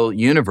parallel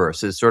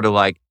universes, sort of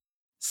like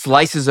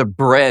slices of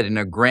bread in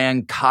a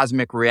grand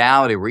cosmic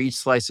reality where each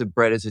slice of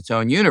bread is its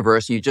own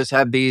universe. And you just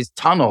have these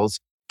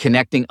tunnels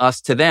connecting us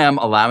to them,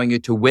 allowing you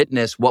to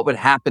witness what would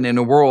happen in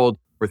a world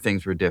where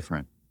things were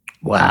different.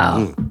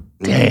 Wow.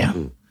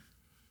 Damn.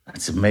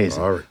 That's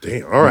amazing. All right.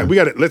 Damn. All right. We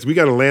got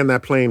to land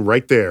that plane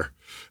right there.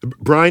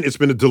 Brian, it's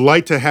been a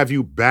delight to have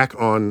you back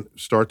on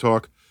Star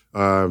Talk.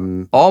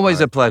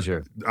 Always a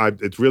pleasure.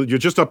 It's really, you're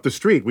just up the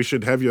street. We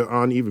should have you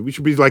on even. We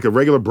should be like a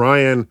regular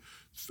Brian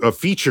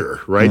feature,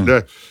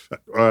 right?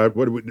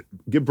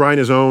 Give Brian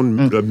his own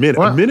minute.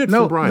 A minute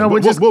for Brian. No,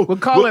 we'll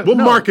call it. We'll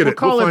market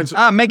it.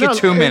 Make it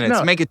 2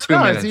 minutes. Make it 2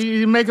 minutes.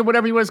 You make it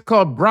whatever you want. It's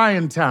called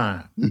Brian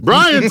time.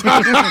 Brian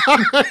time.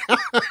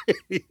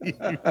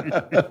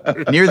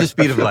 Near the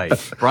speed of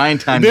light. Brian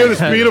time. Near the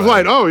speed of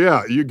light. Oh,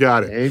 yeah. You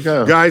got it. There you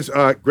go. Guys,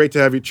 great to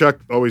have you. Chuck,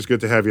 always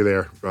good to have you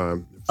there.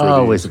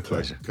 Always a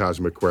pleasure.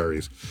 Cosmic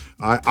Queries.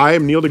 I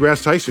am Neil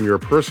deGrasse Tyson, your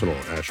personal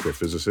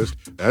astrophysicist.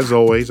 As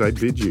always, I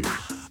bid you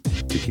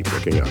to keep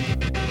looking up.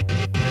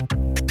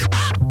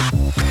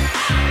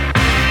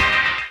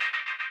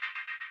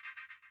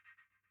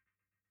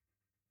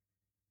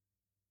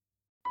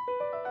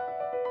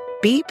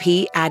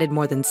 BP added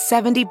more than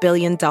 $70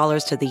 billion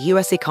to the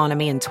U.S.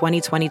 economy in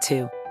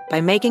 2022 by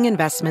making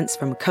investments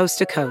from coast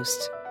to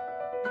coast.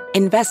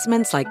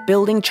 Investments like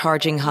building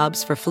charging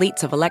hubs for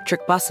fleets of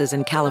electric buses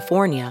in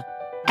California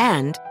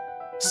and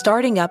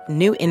starting up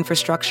new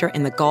infrastructure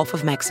in the Gulf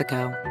of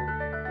Mexico.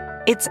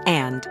 It's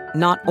and,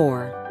 not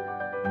or.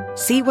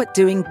 See what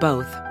doing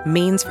both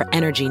means for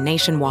energy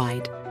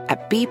nationwide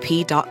at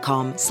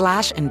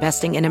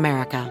bp.com/investing in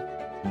America.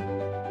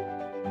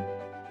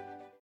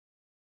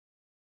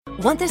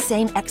 Want the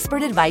same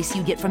expert advice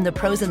you get from the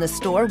pros in the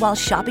store while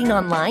shopping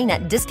online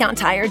at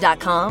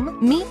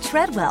DiscountTire.com? Meet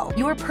Treadwell,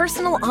 your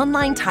personal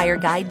online tire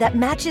guide that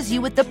matches you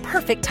with the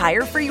perfect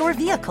tire for your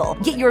vehicle.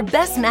 Get your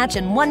best match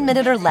in 1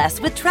 minute or less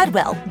with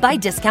Treadwell by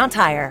Discount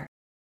Tire.